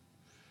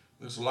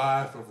 This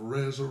life of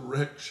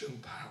resurrection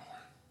power.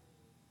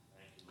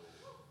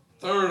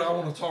 Third, I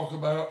want to talk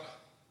about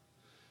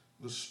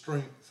the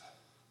strength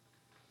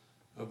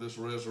of this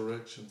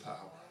resurrection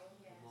power.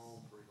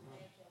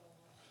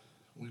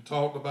 We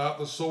talked about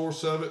the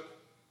source of it.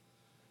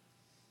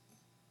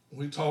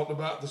 We talked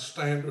about the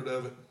standard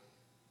of it.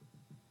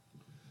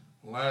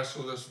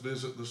 Lastly, let's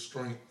visit the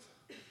strength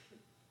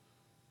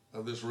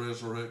of this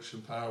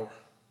resurrection power.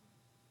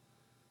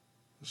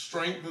 The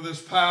strength of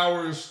this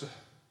power is to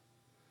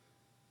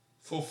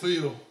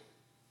fulfill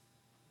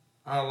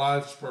our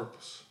life's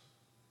purpose.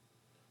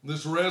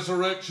 This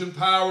resurrection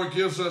power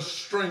gives us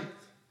strength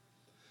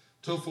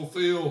to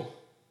fulfill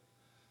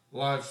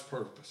life's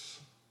purpose.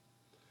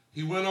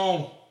 He went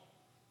on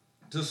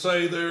to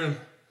say there in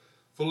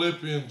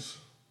Philippians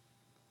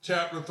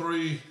chapter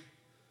 3,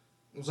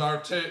 was our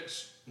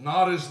text,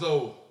 not as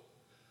though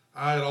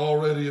I had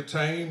already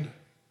attained,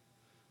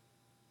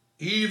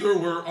 either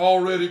were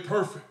already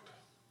perfect,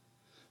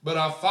 but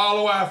I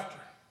follow after,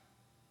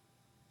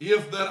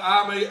 if that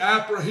I may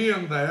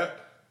apprehend that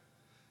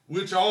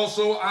which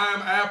also I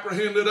am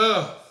apprehended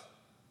of.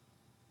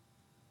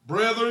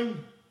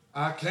 Brethren,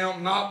 I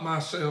count not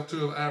myself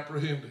to have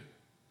apprehended,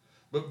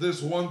 but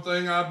this one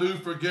thing I do,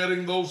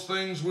 forgetting those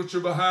things which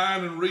are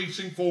behind and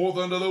reaching forth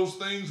unto those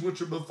things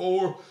which are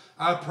before,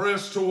 I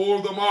press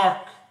toward the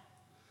mark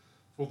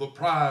for the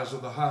prize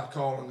of the high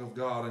calling of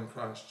God in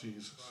Christ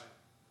Jesus.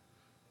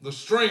 The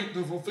strength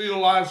to fulfill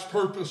life's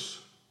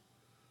purpose,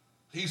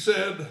 he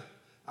said,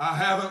 I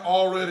haven't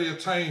already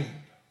attained.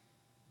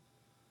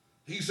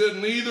 He said,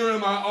 neither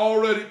am I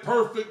already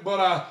perfect, but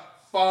I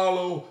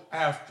follow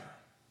after.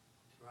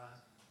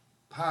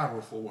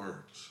 Powerful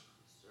words.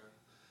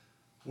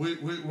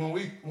 When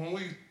we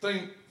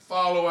think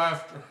follow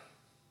after,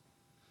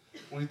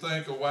 we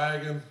think a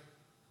wagon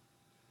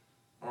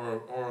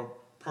or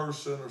a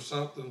person or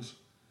something's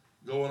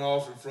going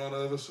off in front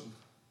of us and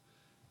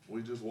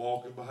we just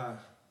walking behind.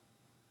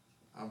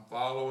 I'm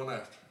following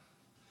after.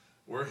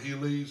 Where he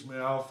leads me,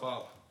 I'll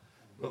follow.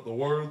 But the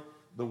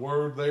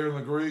word there in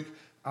the Greek,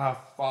 I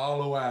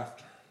follow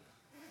after,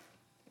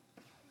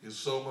 is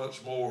so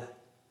much more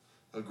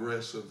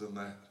aggressive than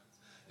that.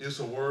 It's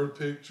a word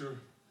picture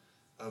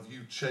of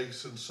you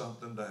chasing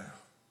something down,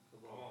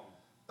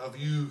 of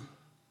you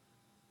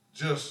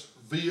just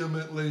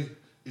vehemently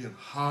in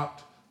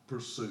hot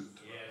pursuit.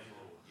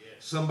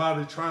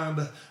 Somebody trying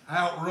to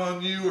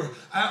outrun you or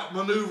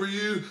outmaneuver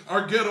you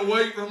or get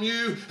away from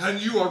you,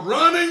 and you are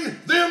running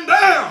them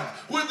down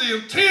with the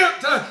intent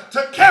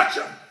to catch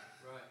them.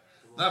 Right.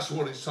 That's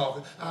what he's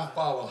talking. I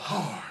follow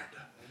hard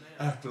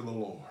after the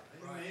Lord.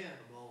 Amen.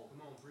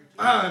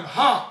 I'm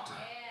hot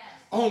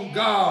on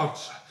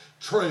God's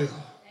trail.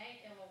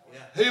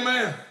 Yeah.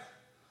 Amen.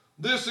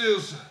 This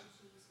is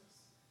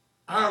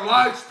our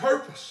life's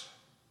purpose.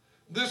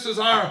 This is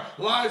our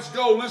life's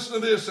goal. Listen to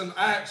this in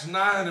Acts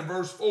 9 and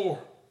verse 4.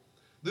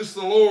 This is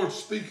the Lord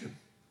speaking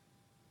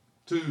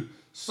to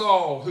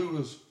Saul, who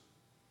is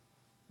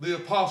the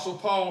Apostle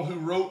Paul, who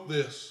wrote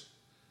this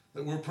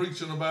that we're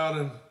preaching about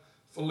in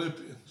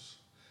Philippians.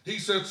 He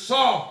said,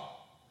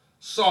 Saul,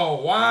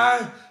 Saul,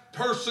 why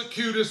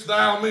persecutest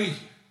thou me?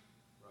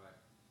 Right.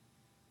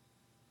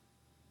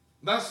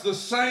 That's the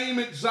same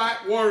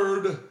exact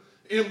word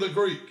in the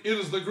Greek. It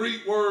is the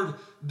Greek word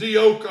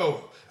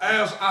dioko,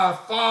 as I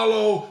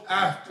follow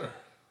after.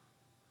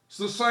 It's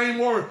the same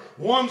word.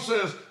 One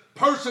says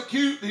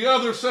persecute, the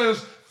other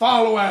says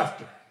follow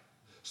after.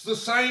 It's the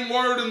same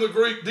word in the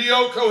Greek,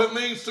 dioko. It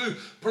means to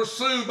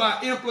pursue, by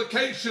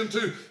implication,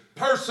 to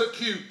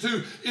persecute,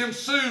 to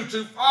ensue,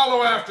 to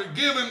follow after,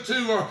 give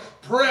into, or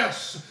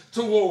press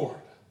toward.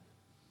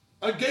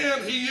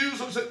 Again, he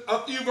uses it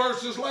a few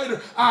verses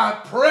later.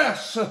 I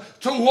press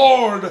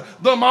toward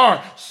the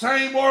mark.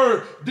 Same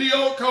word,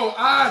 dioko.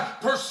 I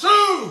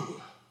pursue.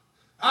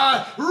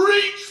 I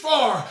reach for.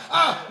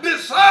 I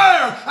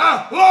desire.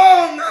 I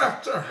long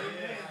after.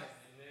 Amen.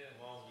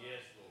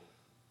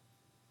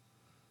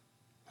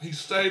 He's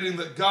stating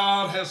that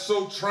God has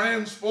so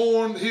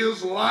transformed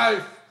his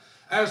life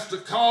as to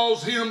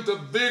cause him to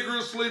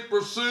vigorously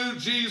pursue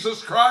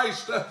Jesus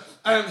Christ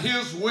and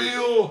his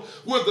will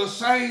with the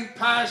same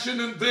passion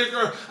and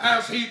vigor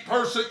as he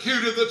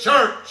persecuted the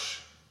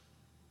church.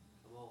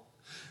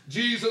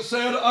 Jesus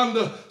said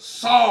unto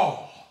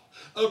Saul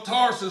of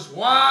Tarsus,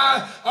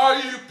 why are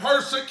you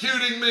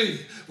persecuting me?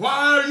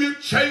 Why are you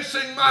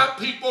chasing my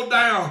people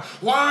down?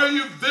 Why are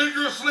you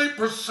vigorously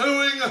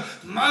pursuing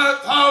my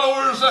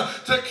followers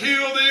to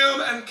kill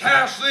them and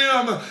cast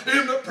them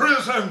into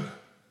prison?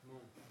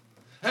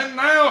 And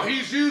now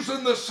he's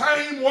using the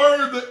same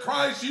word that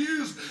Christ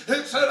used.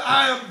 It said,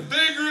 I am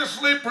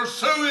vigorously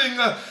pursuing,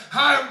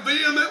 I am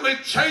vehemently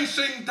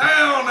chasing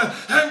down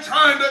and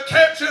trying to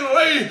catch and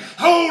lay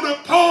hold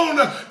upon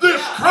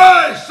this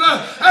Christ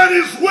and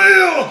his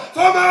will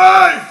for my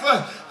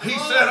life. He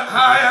said,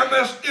 I am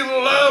as in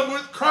love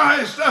with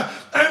Christ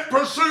and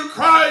pursue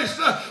Christ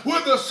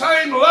with the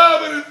same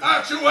love and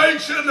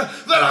infatuation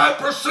that I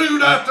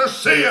pursued after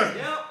sin.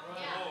 Yep.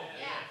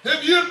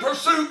 If you'd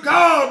pursue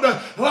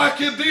God like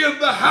you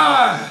did the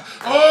high,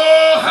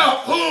 oh,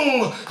 how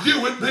full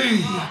you would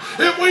be.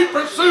 If we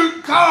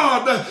pursued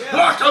God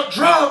like a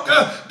drunk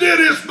did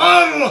his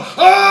bottle,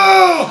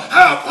 oh,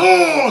 how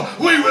full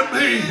we would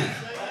be.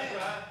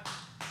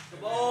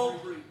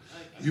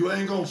 You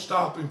ain't going to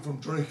stop him from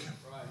drinking.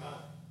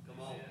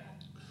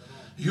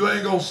 You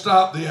ain't going to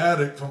stop the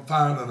addict from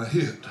finding a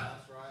hit.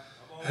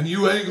 And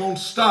you ain't going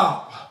to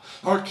stop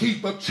or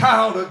keep a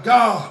child of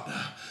God.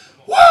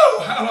 Woo!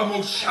 I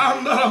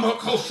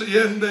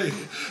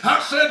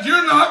said,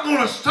 you're not going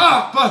to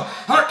stop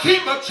or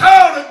keep a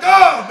child of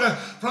God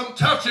from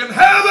touching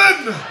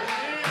heaven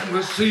and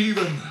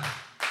receiving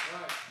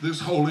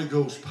this Holy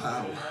Ghost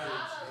power.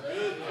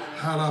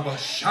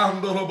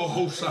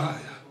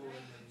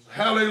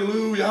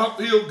 Hallelujah. I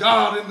feel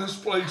God in this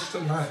place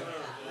tonight.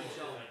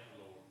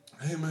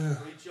 Amen.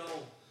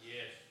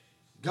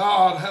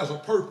 God has a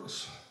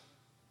purpose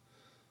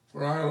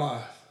for our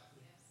life.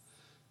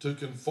 To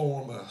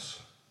conform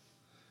us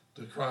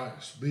to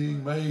Christ,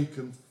 being made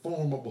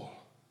conformable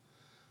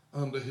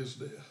unto his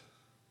death,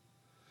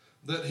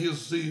 that his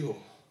zeal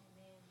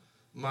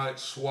might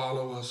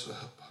swallow us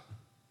up.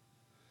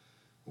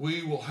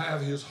 We will have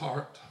his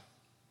heart.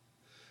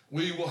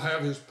 We will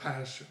have his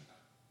passion.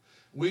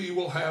 We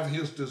will have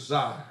his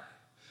desire.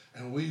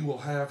 And we will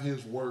have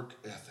his work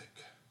ethic.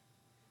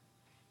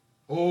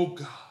 Oh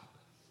God,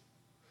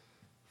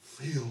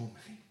 fill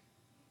me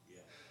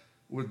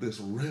with this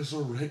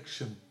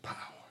resurrection power,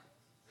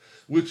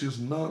 which is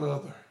none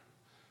other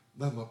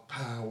than the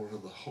power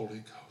of the Holy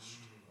Ghost.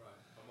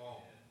 Come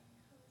on.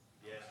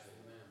 Yes.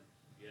 Amen.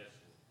 Yes.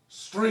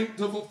 Strength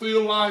to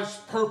fulfill life's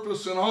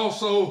purpose, and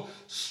also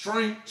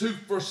strength to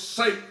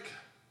forsake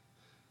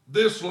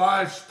this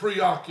life's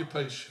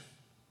preoccupation.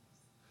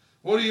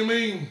 What do you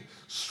mean,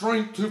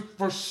 strength to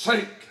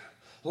forsake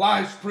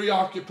life's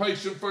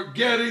preoccupation?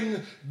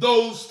 Forgetting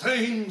those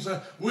things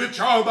which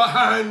are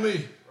behind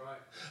me.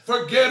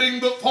 Forgetting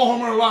the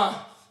former life,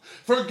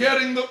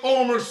 forgetting the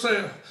former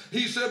self.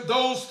 He said,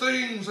 those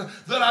things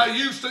that I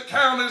used to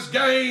count as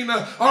gain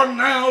are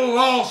now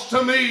lost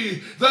to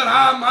me, that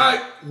I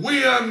might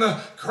win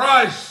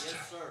Christ.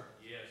 Yes, sir.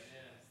 Yes.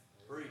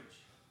 Preach.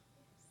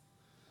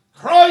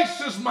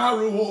 Christ is my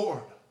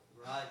reward.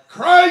 Right.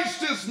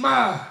 Christ is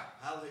my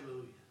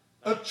Hallelujah.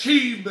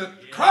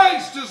 achievement.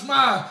 Christ is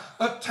my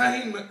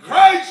attainment.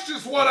 Christ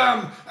is what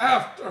I'm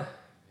after.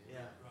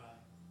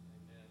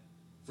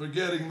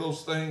 Forgetting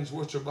those things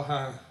which are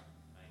behind.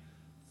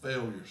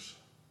 Failures.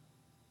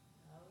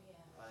 Oh,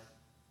 yeah.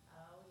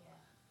 Oh,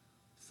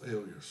 yeah.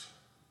 Failures.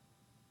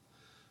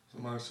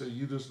 Somebody say,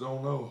 you just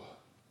don't know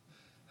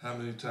how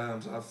many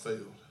times I've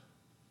failed.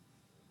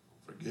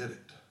 Forget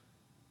it.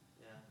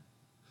 Yeah.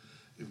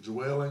 If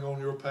dwelling on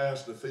your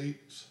past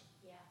defeats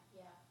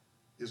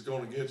is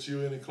going to get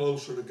you any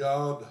closer to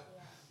God,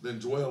 then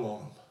dwell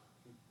on them.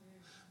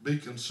 Be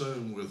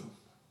consumed with them.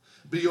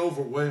 Be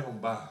overwhelmed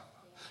by them.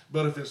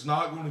 But if it's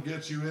not going to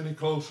get you any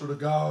closer to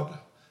God,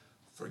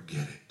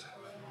 forget it.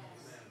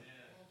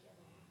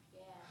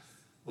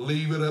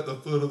 Leave it at the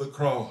foot of the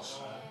cross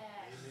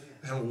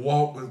and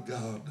walk with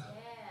God.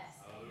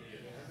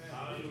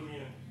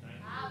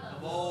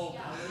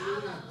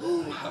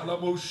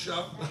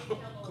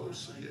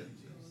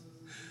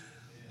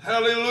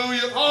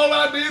 Hallelujah. All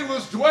I did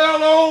was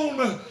dwell on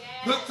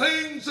the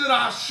things that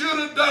I should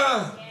have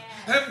done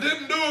and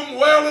didn't do them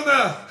well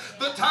enough.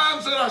 The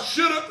times that I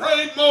should have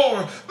prayed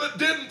more but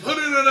didn't put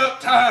in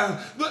enough time.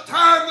 The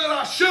time that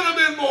I should have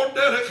been more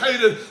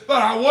dedicated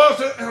but I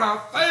wasn't and I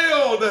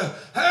failed.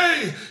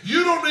 Hey,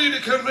 you don't need to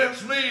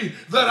convince me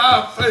that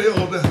I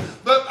failed.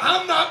 But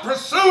I'm not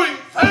pursuing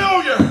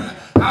failure.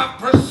 I'm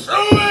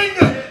pursuing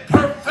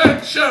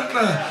perfection.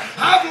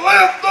 I've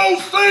left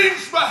those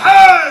things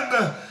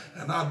behind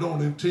and I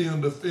don't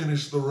intend to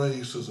finish the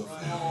race as a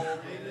failure.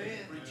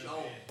 Preach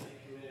on.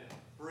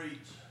 Preach.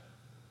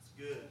 It's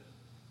good.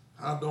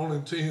 I don't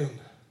intend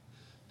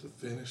to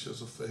finish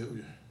as a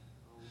failure.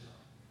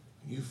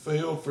 You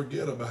failed,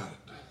 forget about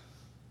it.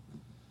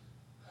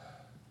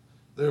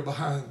 They're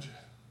behind you.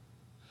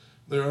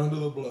 They're under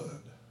the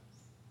blood.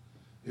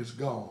 It's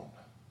gone.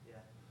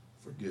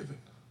 Forgiven.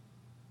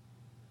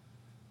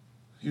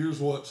 Here's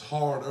what's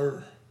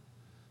harder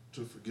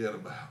to forget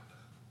about.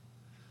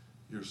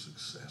 Your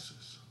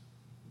successes.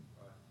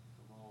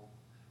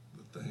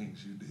 The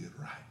things you did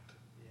right.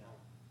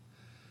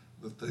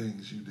 The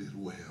things you did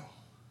well.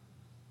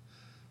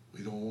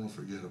 We don't want to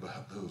forget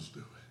about those, do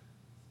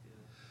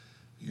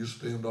we? You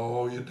spend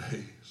all your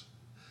days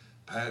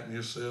patting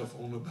yourself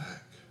on the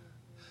back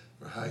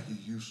for how you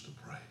used to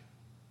pray,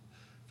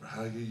 for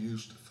how you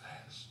used to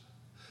fast,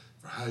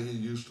 for how you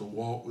used to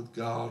walk with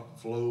God and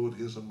flow with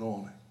His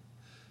anointing.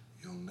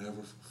 You'll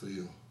never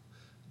fulfill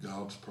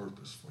God's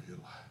purpose for your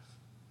life.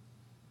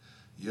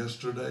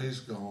 Yesterday's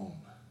gone.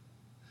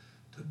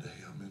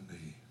 Today I'm in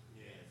need.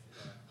 Yes.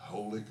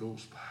 Holy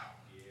Ghost power.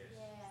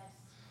 Yes.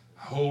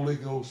 Holy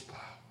Ghost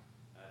power.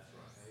 That's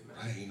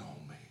right. Rain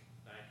on me.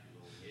 Thank you,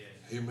 Lord.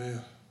 Yes.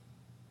 Amen.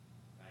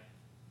 Thank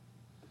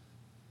you.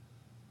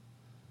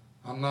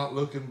 I'm not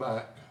looking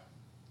back.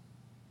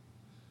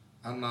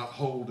 I'm not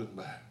holding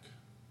back.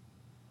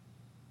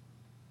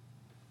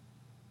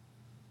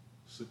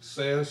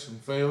 Success and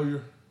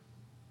failure,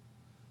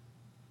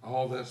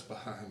 all that's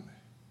behind me.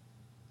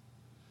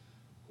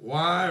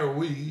 Why are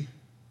we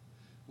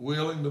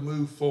willing to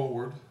move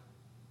forward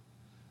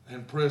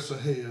and press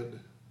ahead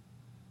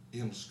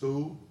in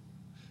school?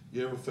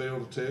 You ever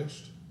failed a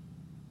test?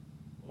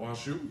 Why,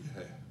 sure you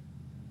have.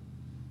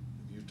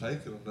 If you've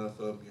taken enough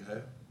of them, you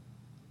have.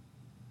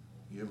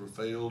 You ever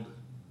failed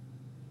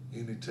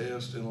any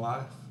test in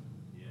life?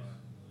 Yes.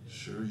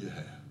 Sure you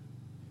have.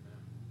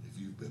 If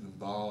you've been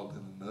involved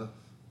in enough.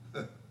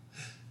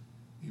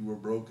 You were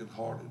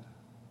brokenhearted.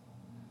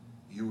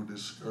 You were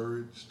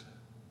discouraged.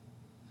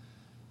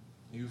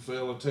 You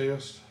fail a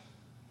test.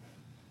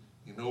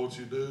 You know what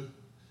you do?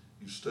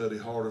 You study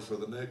harder for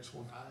the next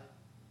one.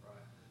 Right.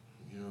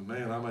 You know,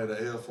 man, I made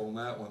an F on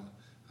that one.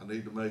 I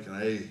need to make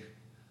an A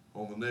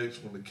on the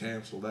next one to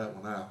cancel that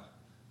one out.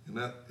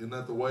 Isn't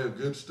that the way a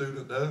good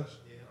student does?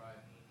 Yeah,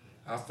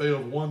 right. I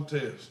failed one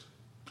test.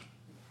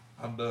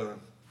 I'm done.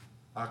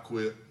 I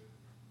quit.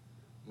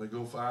 They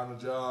go find a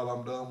job.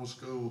 I'm done with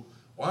school.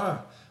 Why?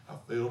 I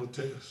failed a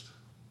test.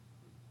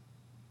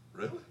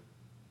 Really?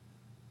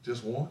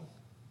 Just one?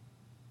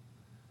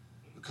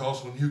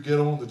 Because when you get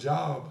on the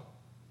job,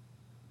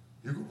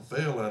 you're going to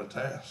fail at a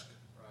task.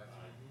 Right.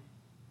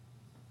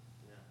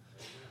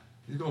 Yeah.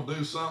 You're going to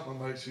do something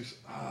that makes you say,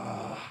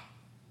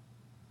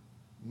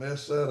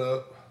 mess that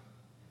up.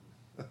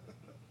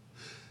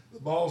 The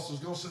boss is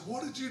going to say,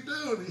 what did you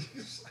do? And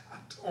you say, I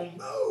don't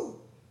know.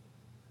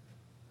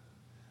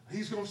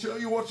 He's going to show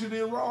you what you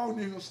did wrong. And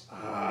you're going to say,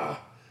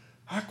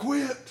 I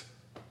quit.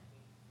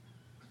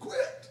 I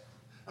quit.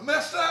 I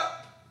messed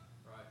up.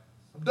 Right.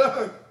 I'm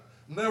done.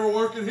 I'm never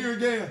working here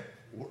again.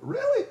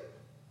 Really?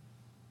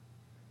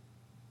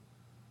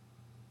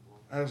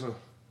 As a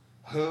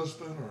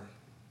husband or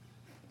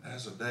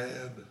as a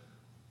dad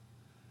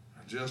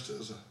or just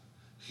as a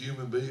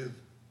human being,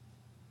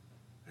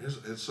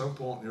 at some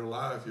point in your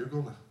life, you're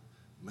going to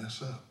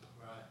mess up.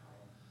 Right.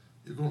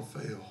 You're going to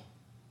fail.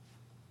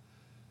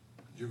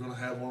 You're going to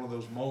have one of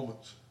those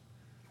moments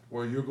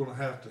where you're going to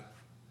have to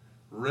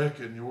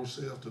reckon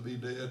yourself to be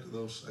dead to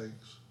those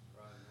things,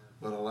 right,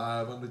 but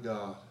alive unto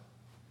God.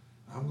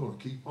 I'm going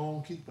to keep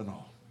on keeping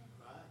on.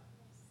 Right.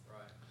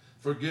 Right.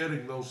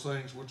 Forgetting those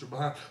things which are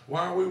behind.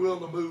 Why are we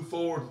willing to move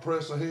forward and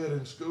press ahead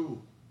in school,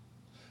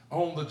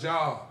 on the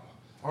job,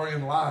 or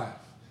in life,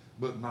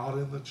 but not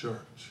in the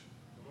church.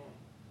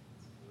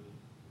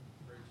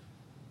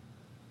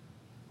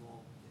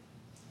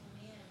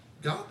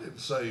 God didn't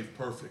save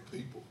perfect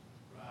people.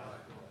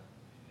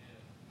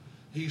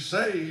 He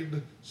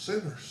saved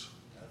sinners.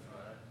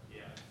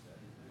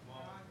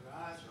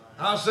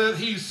 I said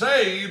he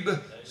saved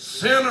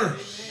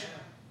sinners.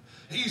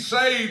 He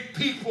saved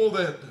people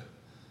that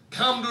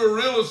come to a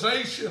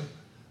realization,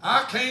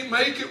 I can't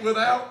make it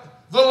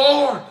without the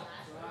Lord.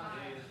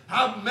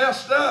 I've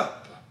messed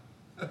up.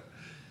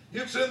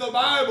 It's in the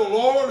Bible,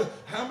 Lord,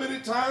 how many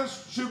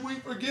times should we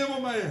forgive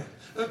a man?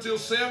 Until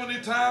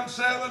 70 times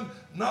 7?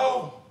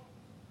 No.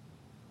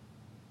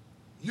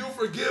 You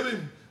forgive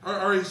him.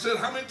 Or he said,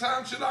 how many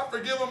times should I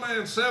forgive a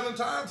man? 7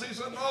 times? He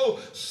said, no,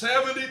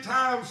 70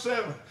 times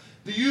 7.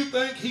 Do you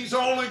think he's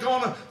only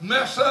going to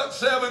mess up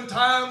 7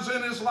 times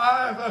in his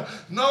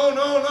life?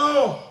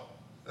 No.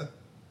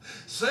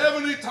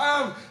 70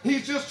 times,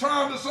 he's just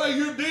trying to say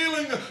you're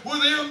dealing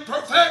with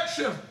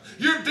imperfection.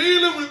 You're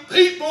dealing with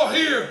people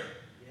here.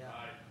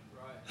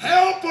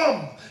 Help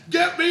them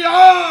get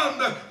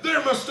beyond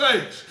their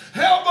mistakes.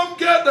 Help them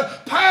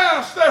get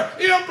past their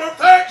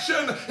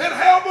imperfection and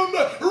help them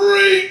to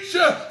reach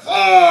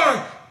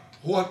for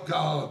what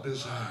God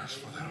desires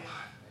for their life.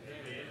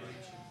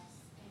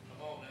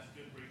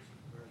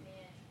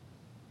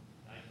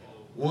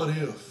 What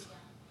if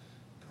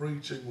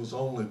preaching was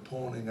only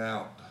pointing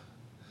out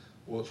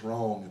what's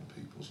wrong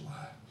in people's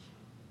lives?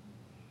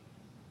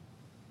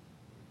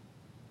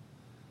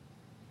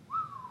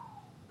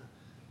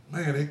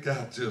 Man, it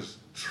got just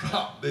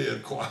drop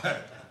dead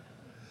quiet.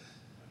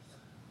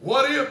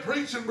 What if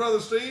preaching, Brother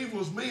Steve,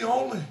 was me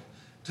only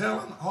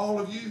telling all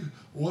of you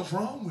what's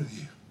wrong with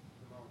you?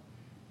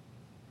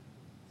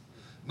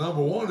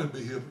 Number one, it'd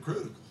be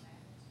hypocritical.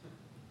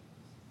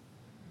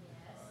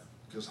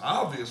 Because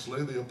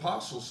obviously the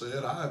apostle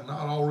said, I have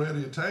not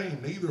already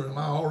attained, neither am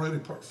I already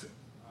perfect.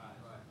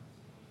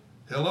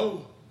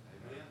 Hello?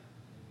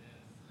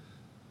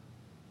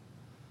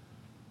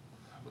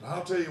 But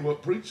I'll tell you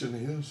what preaching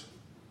is.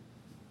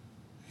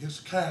 It's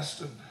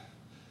casting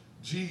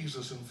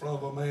Jesus in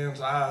front of a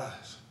man's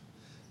eyes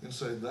and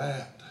say,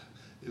 that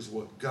is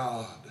what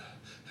God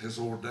has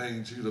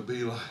ordained you to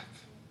be like.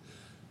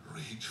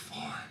 Reach for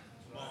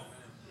him.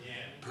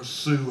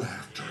 Pursue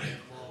after him.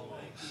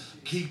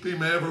 Keep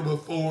him ever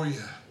before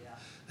you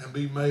and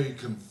be made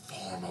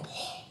conformable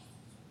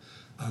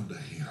unto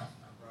him.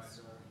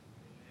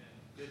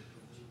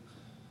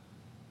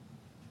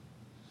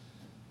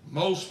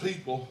 Most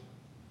people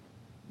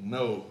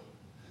know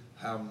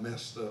how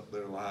messed up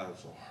their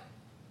lives are.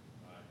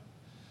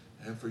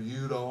 And for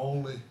you to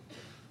only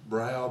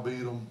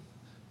browbeat them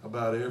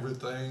about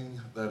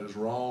everything that is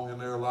wrong in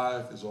their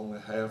life is only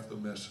half the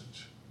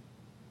message.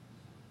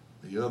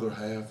 The other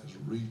half is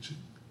reaching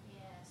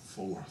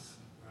forth.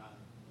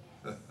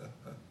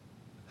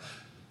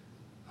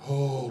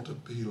 Oh, to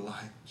be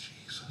like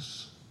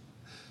Jesus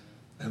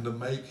and to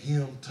make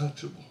him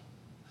touchable,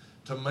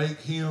 to make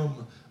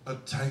him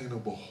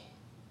attainable.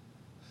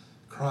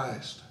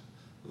 Christ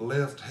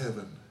left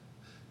heaven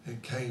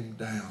and came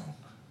down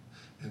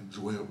and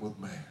dwelt with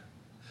man.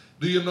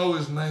 Do you know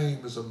his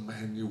name is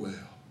Emmanuel?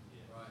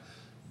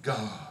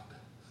 God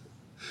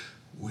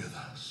with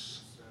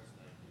us.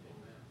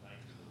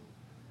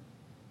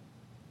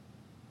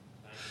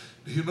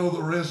 Do you know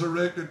the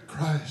resurrected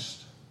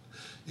Christ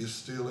is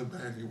still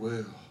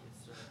Emmanuel?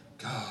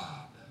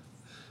 God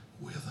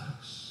with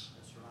us.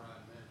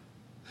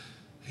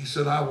 He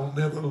said, I will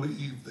never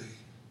leave thee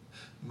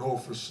nor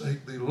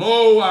forsake thee.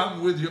 Lo,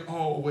 I'm with you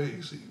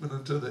always, even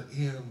unto the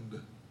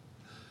end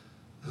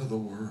of the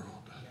world.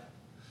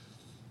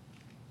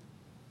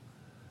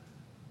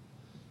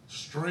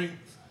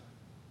 Strength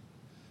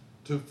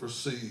to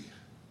foresee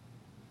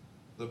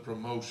the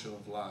promotion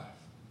of life.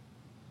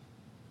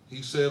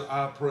 He said,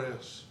 I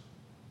press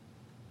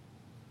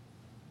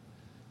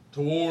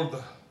toward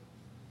the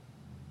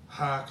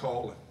high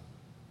calling,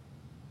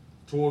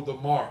 toward the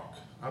mark.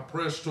 I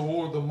press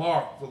toward the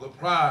mark for the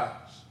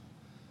prize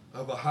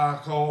of the high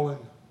calling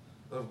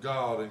of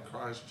God in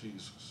Christ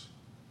Jesus.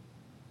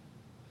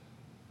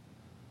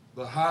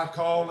 The high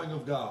calling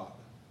of God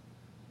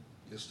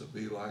is to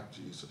be like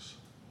Jesus.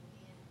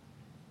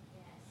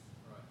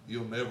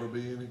 You'll never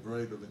be any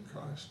greater than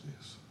Christ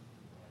is.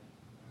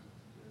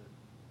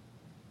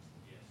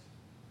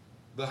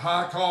 The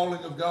high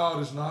calling of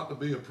God is not to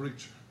be a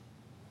preacher.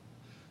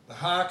 The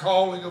high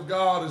calling of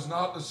God is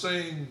not to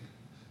sing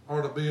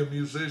or to be a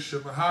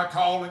musician. The high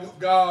calling of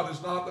God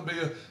is not to be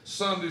a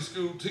Sunday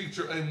school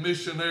teacher, a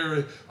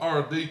missionary, or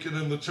a deacon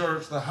in the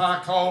church. The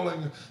high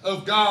calling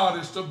of God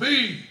is to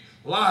be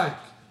like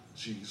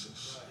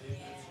Jesus.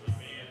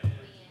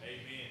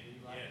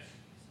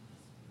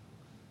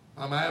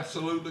 I'm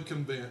absolutely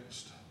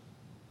convinced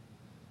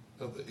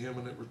of the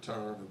imminent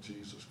return of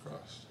Jesus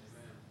Christ.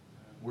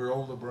 We're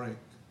on the brink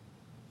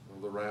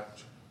of the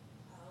rapture.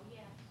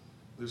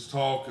 This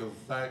talk of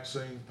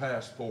vaccine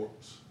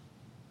passports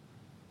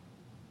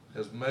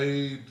has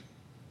made,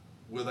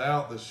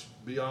 without this,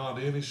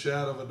 beyond any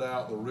shadow of a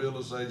doubt, the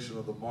realization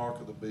of the mark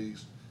of the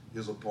beast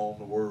is upon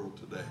the world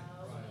today.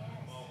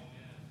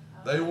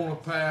 They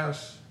want to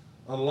pass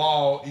a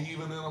law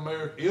even in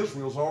America.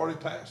 Israel's already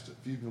passed it,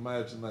 if you can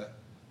imagine that.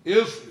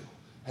 Israel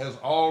has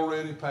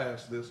already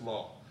passed this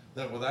law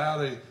that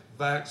without a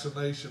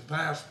vaccination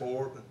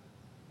passport,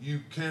 you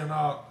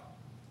cannot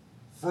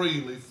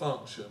freely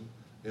function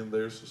in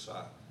their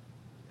society.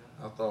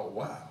 I thought,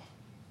 wow,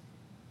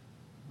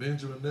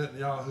 Benjamin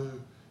Netanyahu,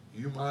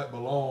 you might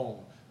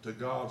belong to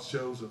God's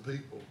chosen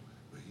people,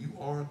 but you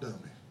are a dummy.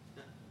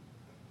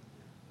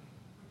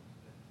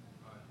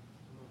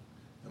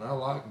 And I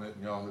like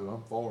Netanyahu.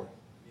 I'm for him.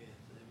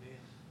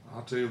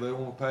 I'll tell you, if they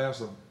want to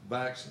pass a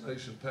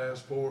vaccination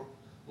passport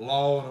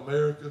law in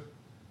America,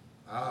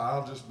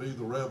 I'll just be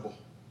the rebel.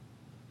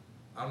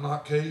 I'm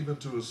not caving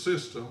to a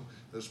system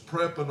that's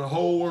prepping the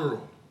whole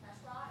world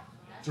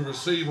to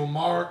receive a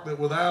mark that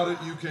without it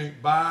you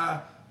can't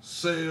buy,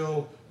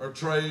 sell, or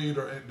trade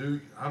or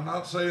do. I'm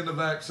not saying the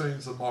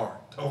vaccine's the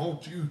mark.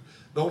 Don't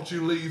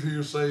you leave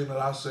here saying that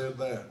I said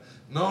that.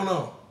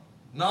 No,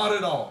 not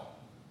at all.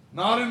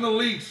 Not in the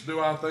least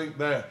do I think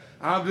that.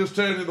 I'm just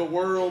telling you the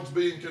world's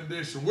being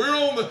conditioned. We're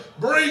on the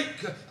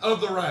brink of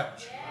the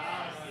rapture.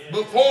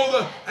 Before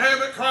the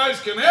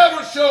Antichrist can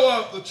ever show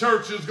up, the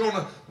church is going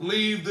to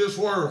leave this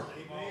world.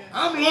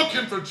 I'm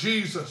looking for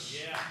Jesus.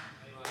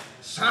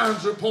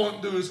 Signs are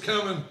pointing to his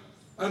coming.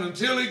 And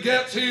until he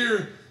gets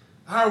here,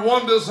 our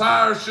one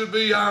desire should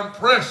be, I'm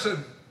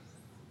pressing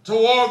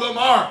toward the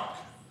mark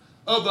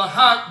of the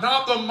high,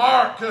 not the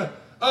mark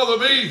of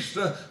the beast,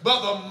 but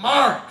the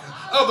mark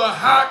of the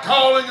high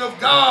calling of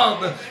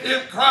God in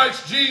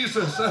Christ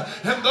Jesus.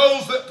 And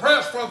those that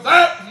press for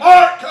that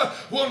mark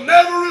will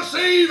never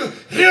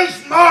receive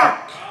his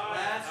mark.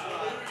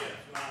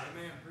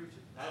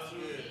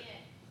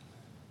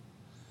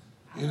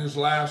 In his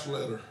last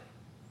letter,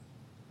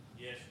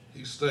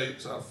 he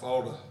states, I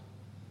fought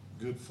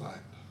a good fight.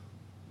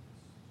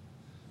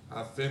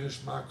 I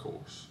finished my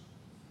course.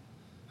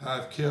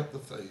 I've kept the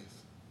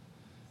faith.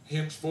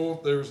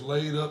 Henceforth there is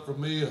laid up for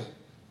me a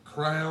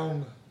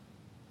crown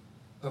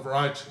of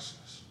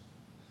righteousness.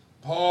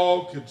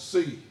 Paul could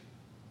see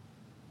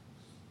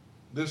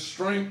this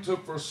strength to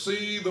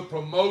foresee the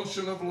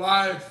promotion of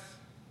life.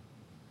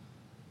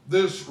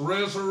 This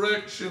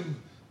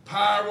resurrection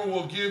power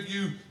will give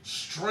you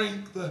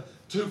strength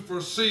to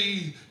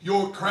foresee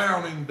your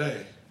crowning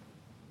day.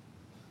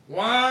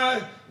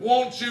 Why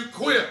won't you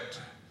quit?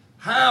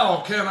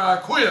 How can I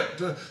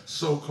quit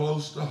so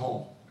close to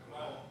home?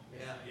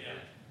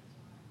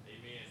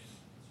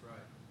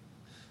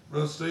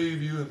 Brother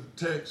Steve, you in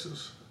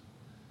Texas,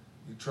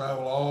 you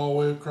travel all the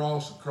way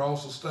across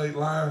the state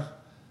line,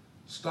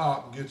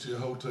 stop and get you a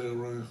hotel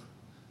room.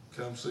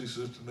 Come see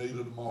Sister Nita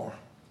tomorrow.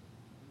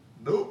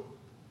 Nope.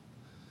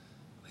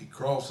 He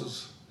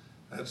crosses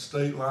that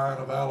state line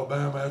of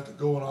Alabama after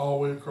going all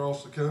the way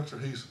across the country.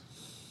 He's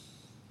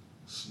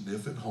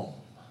sniffing home.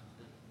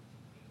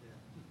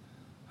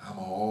 I'm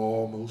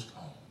almost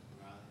home.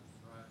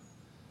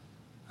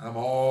 I'm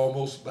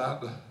almost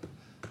about to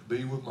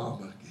be with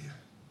Mama again.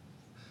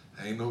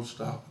 Ain't no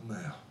stopping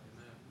now.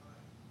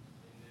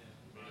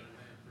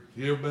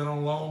 You ever been on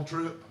a long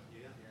trip?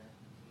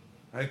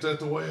 Ain't that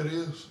the way it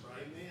is?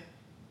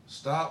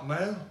 Stop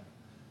now.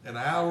 An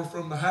hour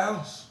from the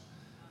house.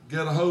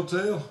 Get a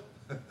hotel.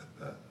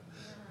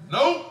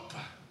 Nope.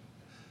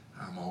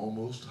 I'm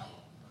almost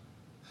home.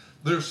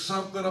 There's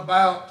something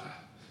about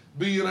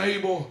being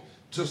able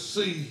to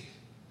see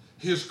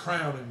his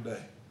crowning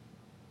day.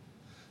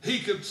 He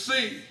could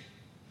see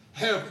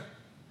heaven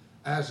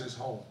as his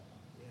home.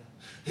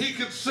 He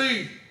could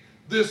see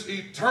this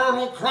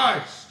eternal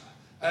Christ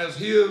as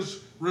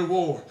his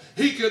reward.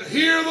 He could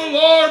hear the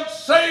Lord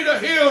say to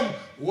him,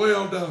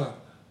 well done,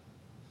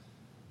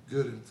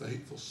 good and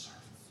faithful servant.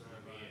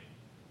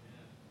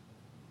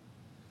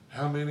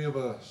 How many of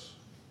us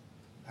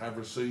have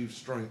received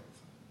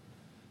strength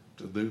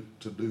to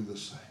do the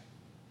same?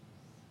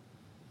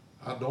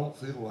 I don't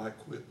feel like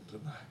quitting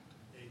tonight.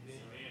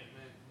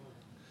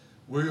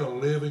 We are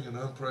living in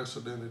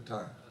unprecedented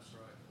times.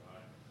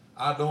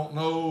 I don't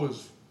know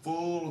as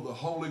full of the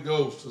Holy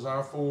Ghost as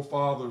our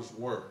forefathers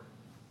were.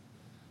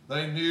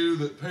 They knew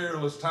that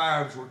perilous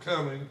times were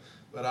coming,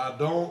 but I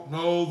don't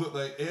know that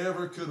they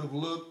ever could have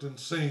looked and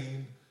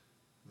seen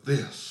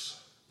this.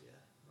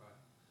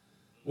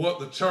 What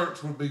the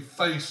church would be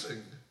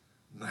facing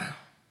now.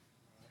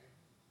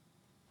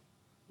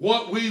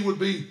 What we would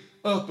be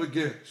up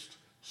against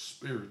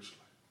spiritually.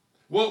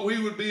 What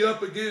we would be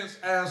up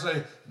against as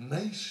a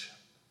nation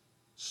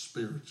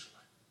spiritually.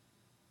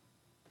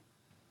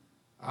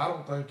 I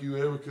don't think you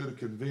ever could have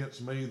convinced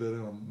me that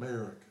in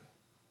America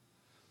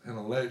an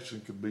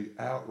election could be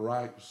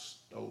outright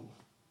stolen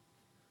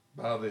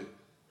by the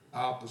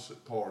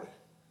opposite party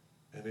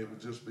and it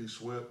would just be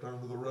swept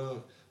under the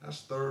rug.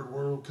 That's third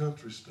world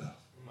country stuff.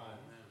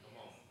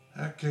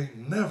 That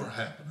can't never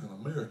happen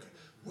in America.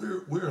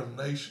 We're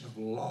a nation of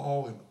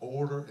law and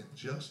order and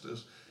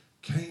justice.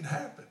 Can't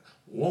happen.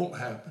 Won't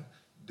happen.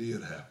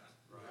 Did happen.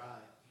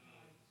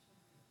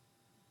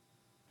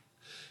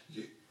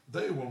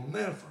 They will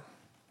never,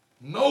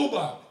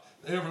 nobody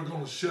ever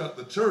going to shut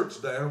the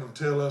church down and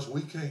tell us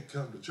we can't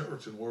come to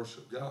church and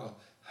worship God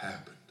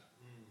happened.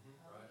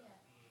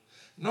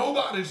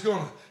 Nobody's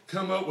going to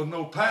come up with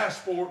no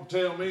passport and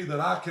tell me that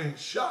I can't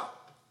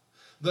shop,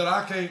 that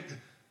I can't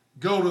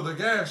go to the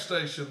gas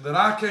station, that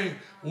I can't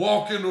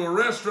walk into a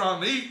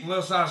restaurant and eat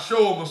unless I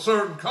show them a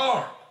certain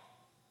card.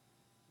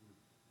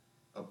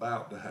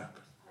 About to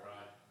happen.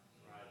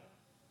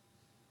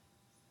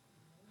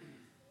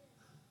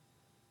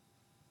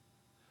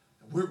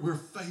 We're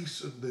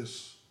facing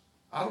this,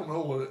 I don't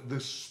know what,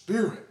 this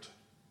spirit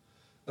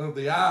of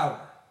the hour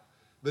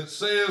that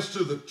says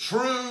to the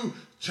true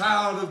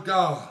child of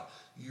God,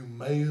 you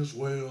may as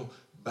well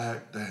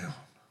back down.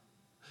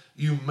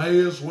 You may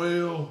as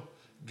well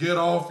get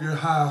off your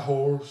high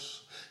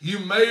horse. You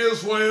may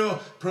as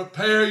well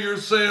prepare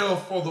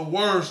yourself for the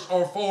worst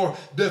or for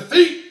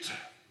defeat.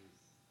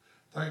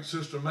 I think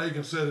Sister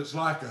Megan said it's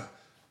like a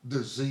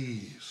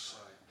disease.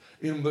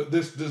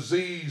 This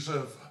disease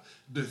of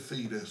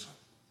defeatism.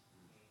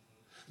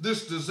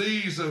 This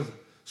disease of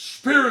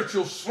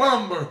spiritual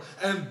slumber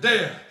and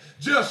death.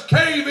 Just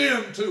cave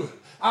into it.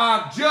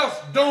 I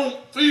just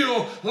don't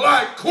feel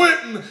like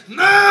quitting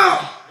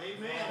now.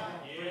 Amen.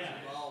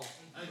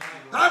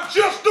 I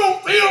just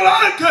don't feel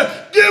like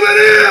giving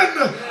in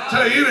to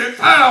any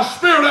foul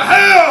spirit of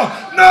hell.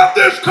 Not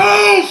this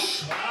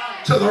close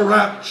to the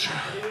rapture.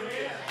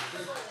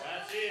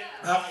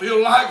 I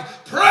feel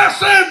like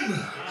pressing.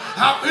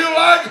 I feel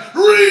like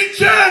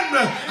reaching.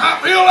 I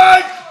feel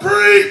like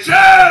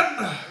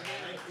preaching.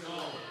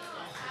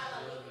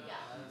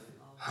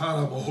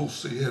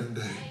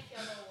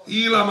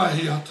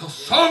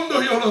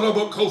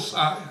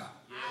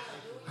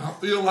 I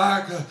feel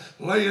like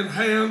laying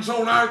hands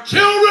on our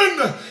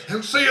children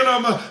and seeing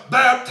them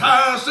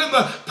baptized in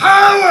the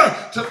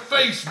power to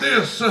face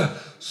this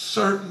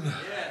certain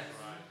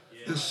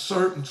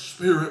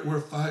spirit we're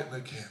fighting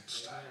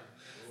against.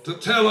 To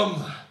tell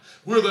them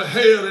we're the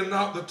head and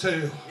not the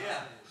tail.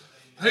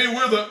 Hey,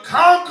 we're the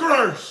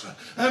conquerors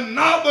and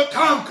not the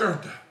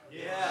conquered.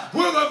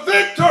 We're the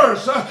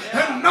victors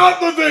and not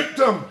the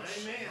victim.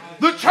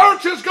 The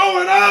church is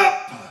going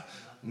up,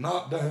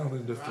 not down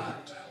in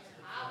defeat.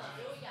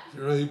 If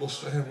you're able,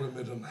 stand with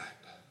me tonight.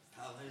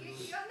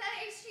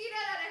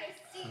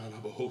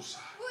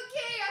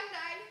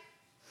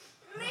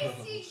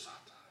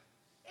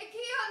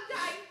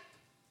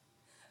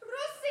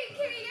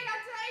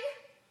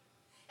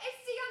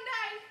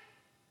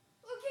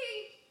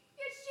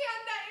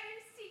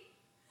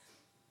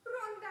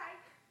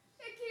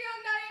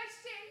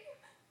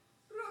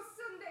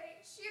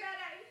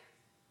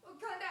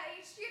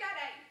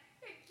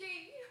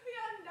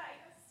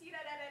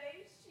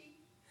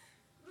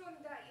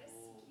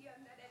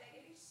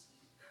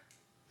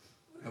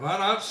 Have I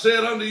not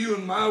said unto you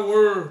in my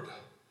word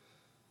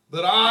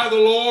that I, the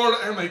Lord,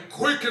 am a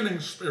quickening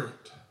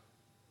spirit?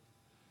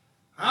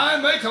 I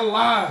make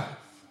alive.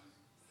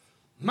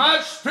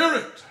 My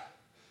spirit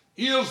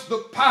is the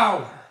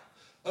power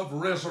of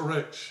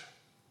resurrection.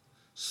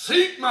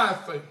 Seek my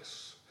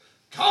face.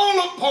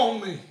 Call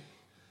upon me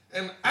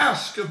and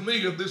ask of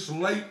me of this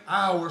late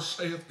hour,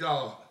 saith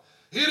God.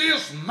 It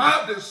is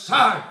my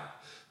desire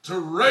to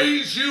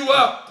raise you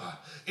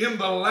up in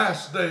the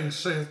last days,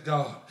 saith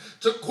God.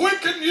 To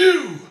quicken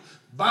you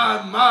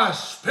by my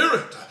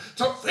spirit.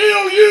 To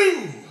fill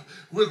you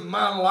with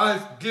my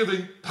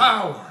life-giving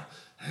power.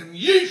 And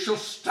ye shall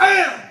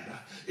stand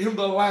in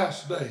the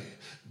last day,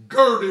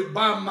 girded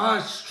by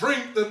my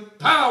strength and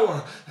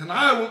power. And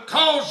I will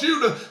cause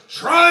you to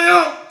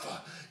triumph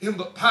in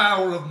the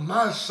power of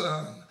my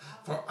Son.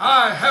 For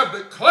I have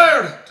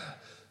declared it,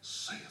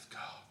 saith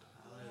God.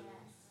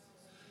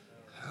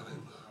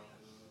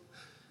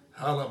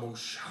 Hallelujah.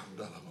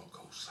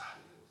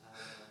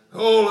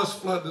 Oh, let's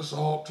flood this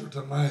altar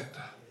tonight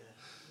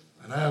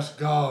and ask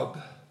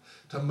God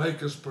to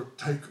make us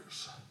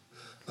partakers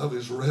of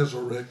his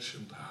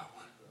resurrection power.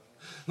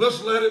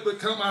 Let's let it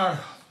become our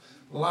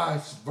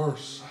life's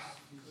verse.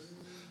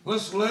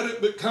 Let's let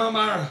it become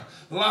our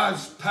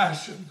life's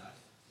passion.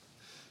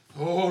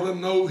 Oh, to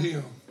know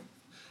him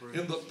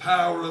in the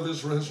power of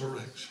his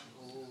resurrection.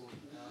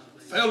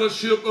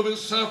 Fellowship of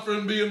his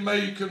suffering, being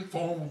made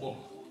conformable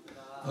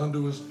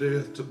unto his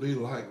death, to be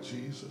like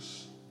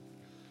Jesus.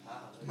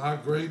 My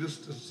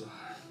greatest desire.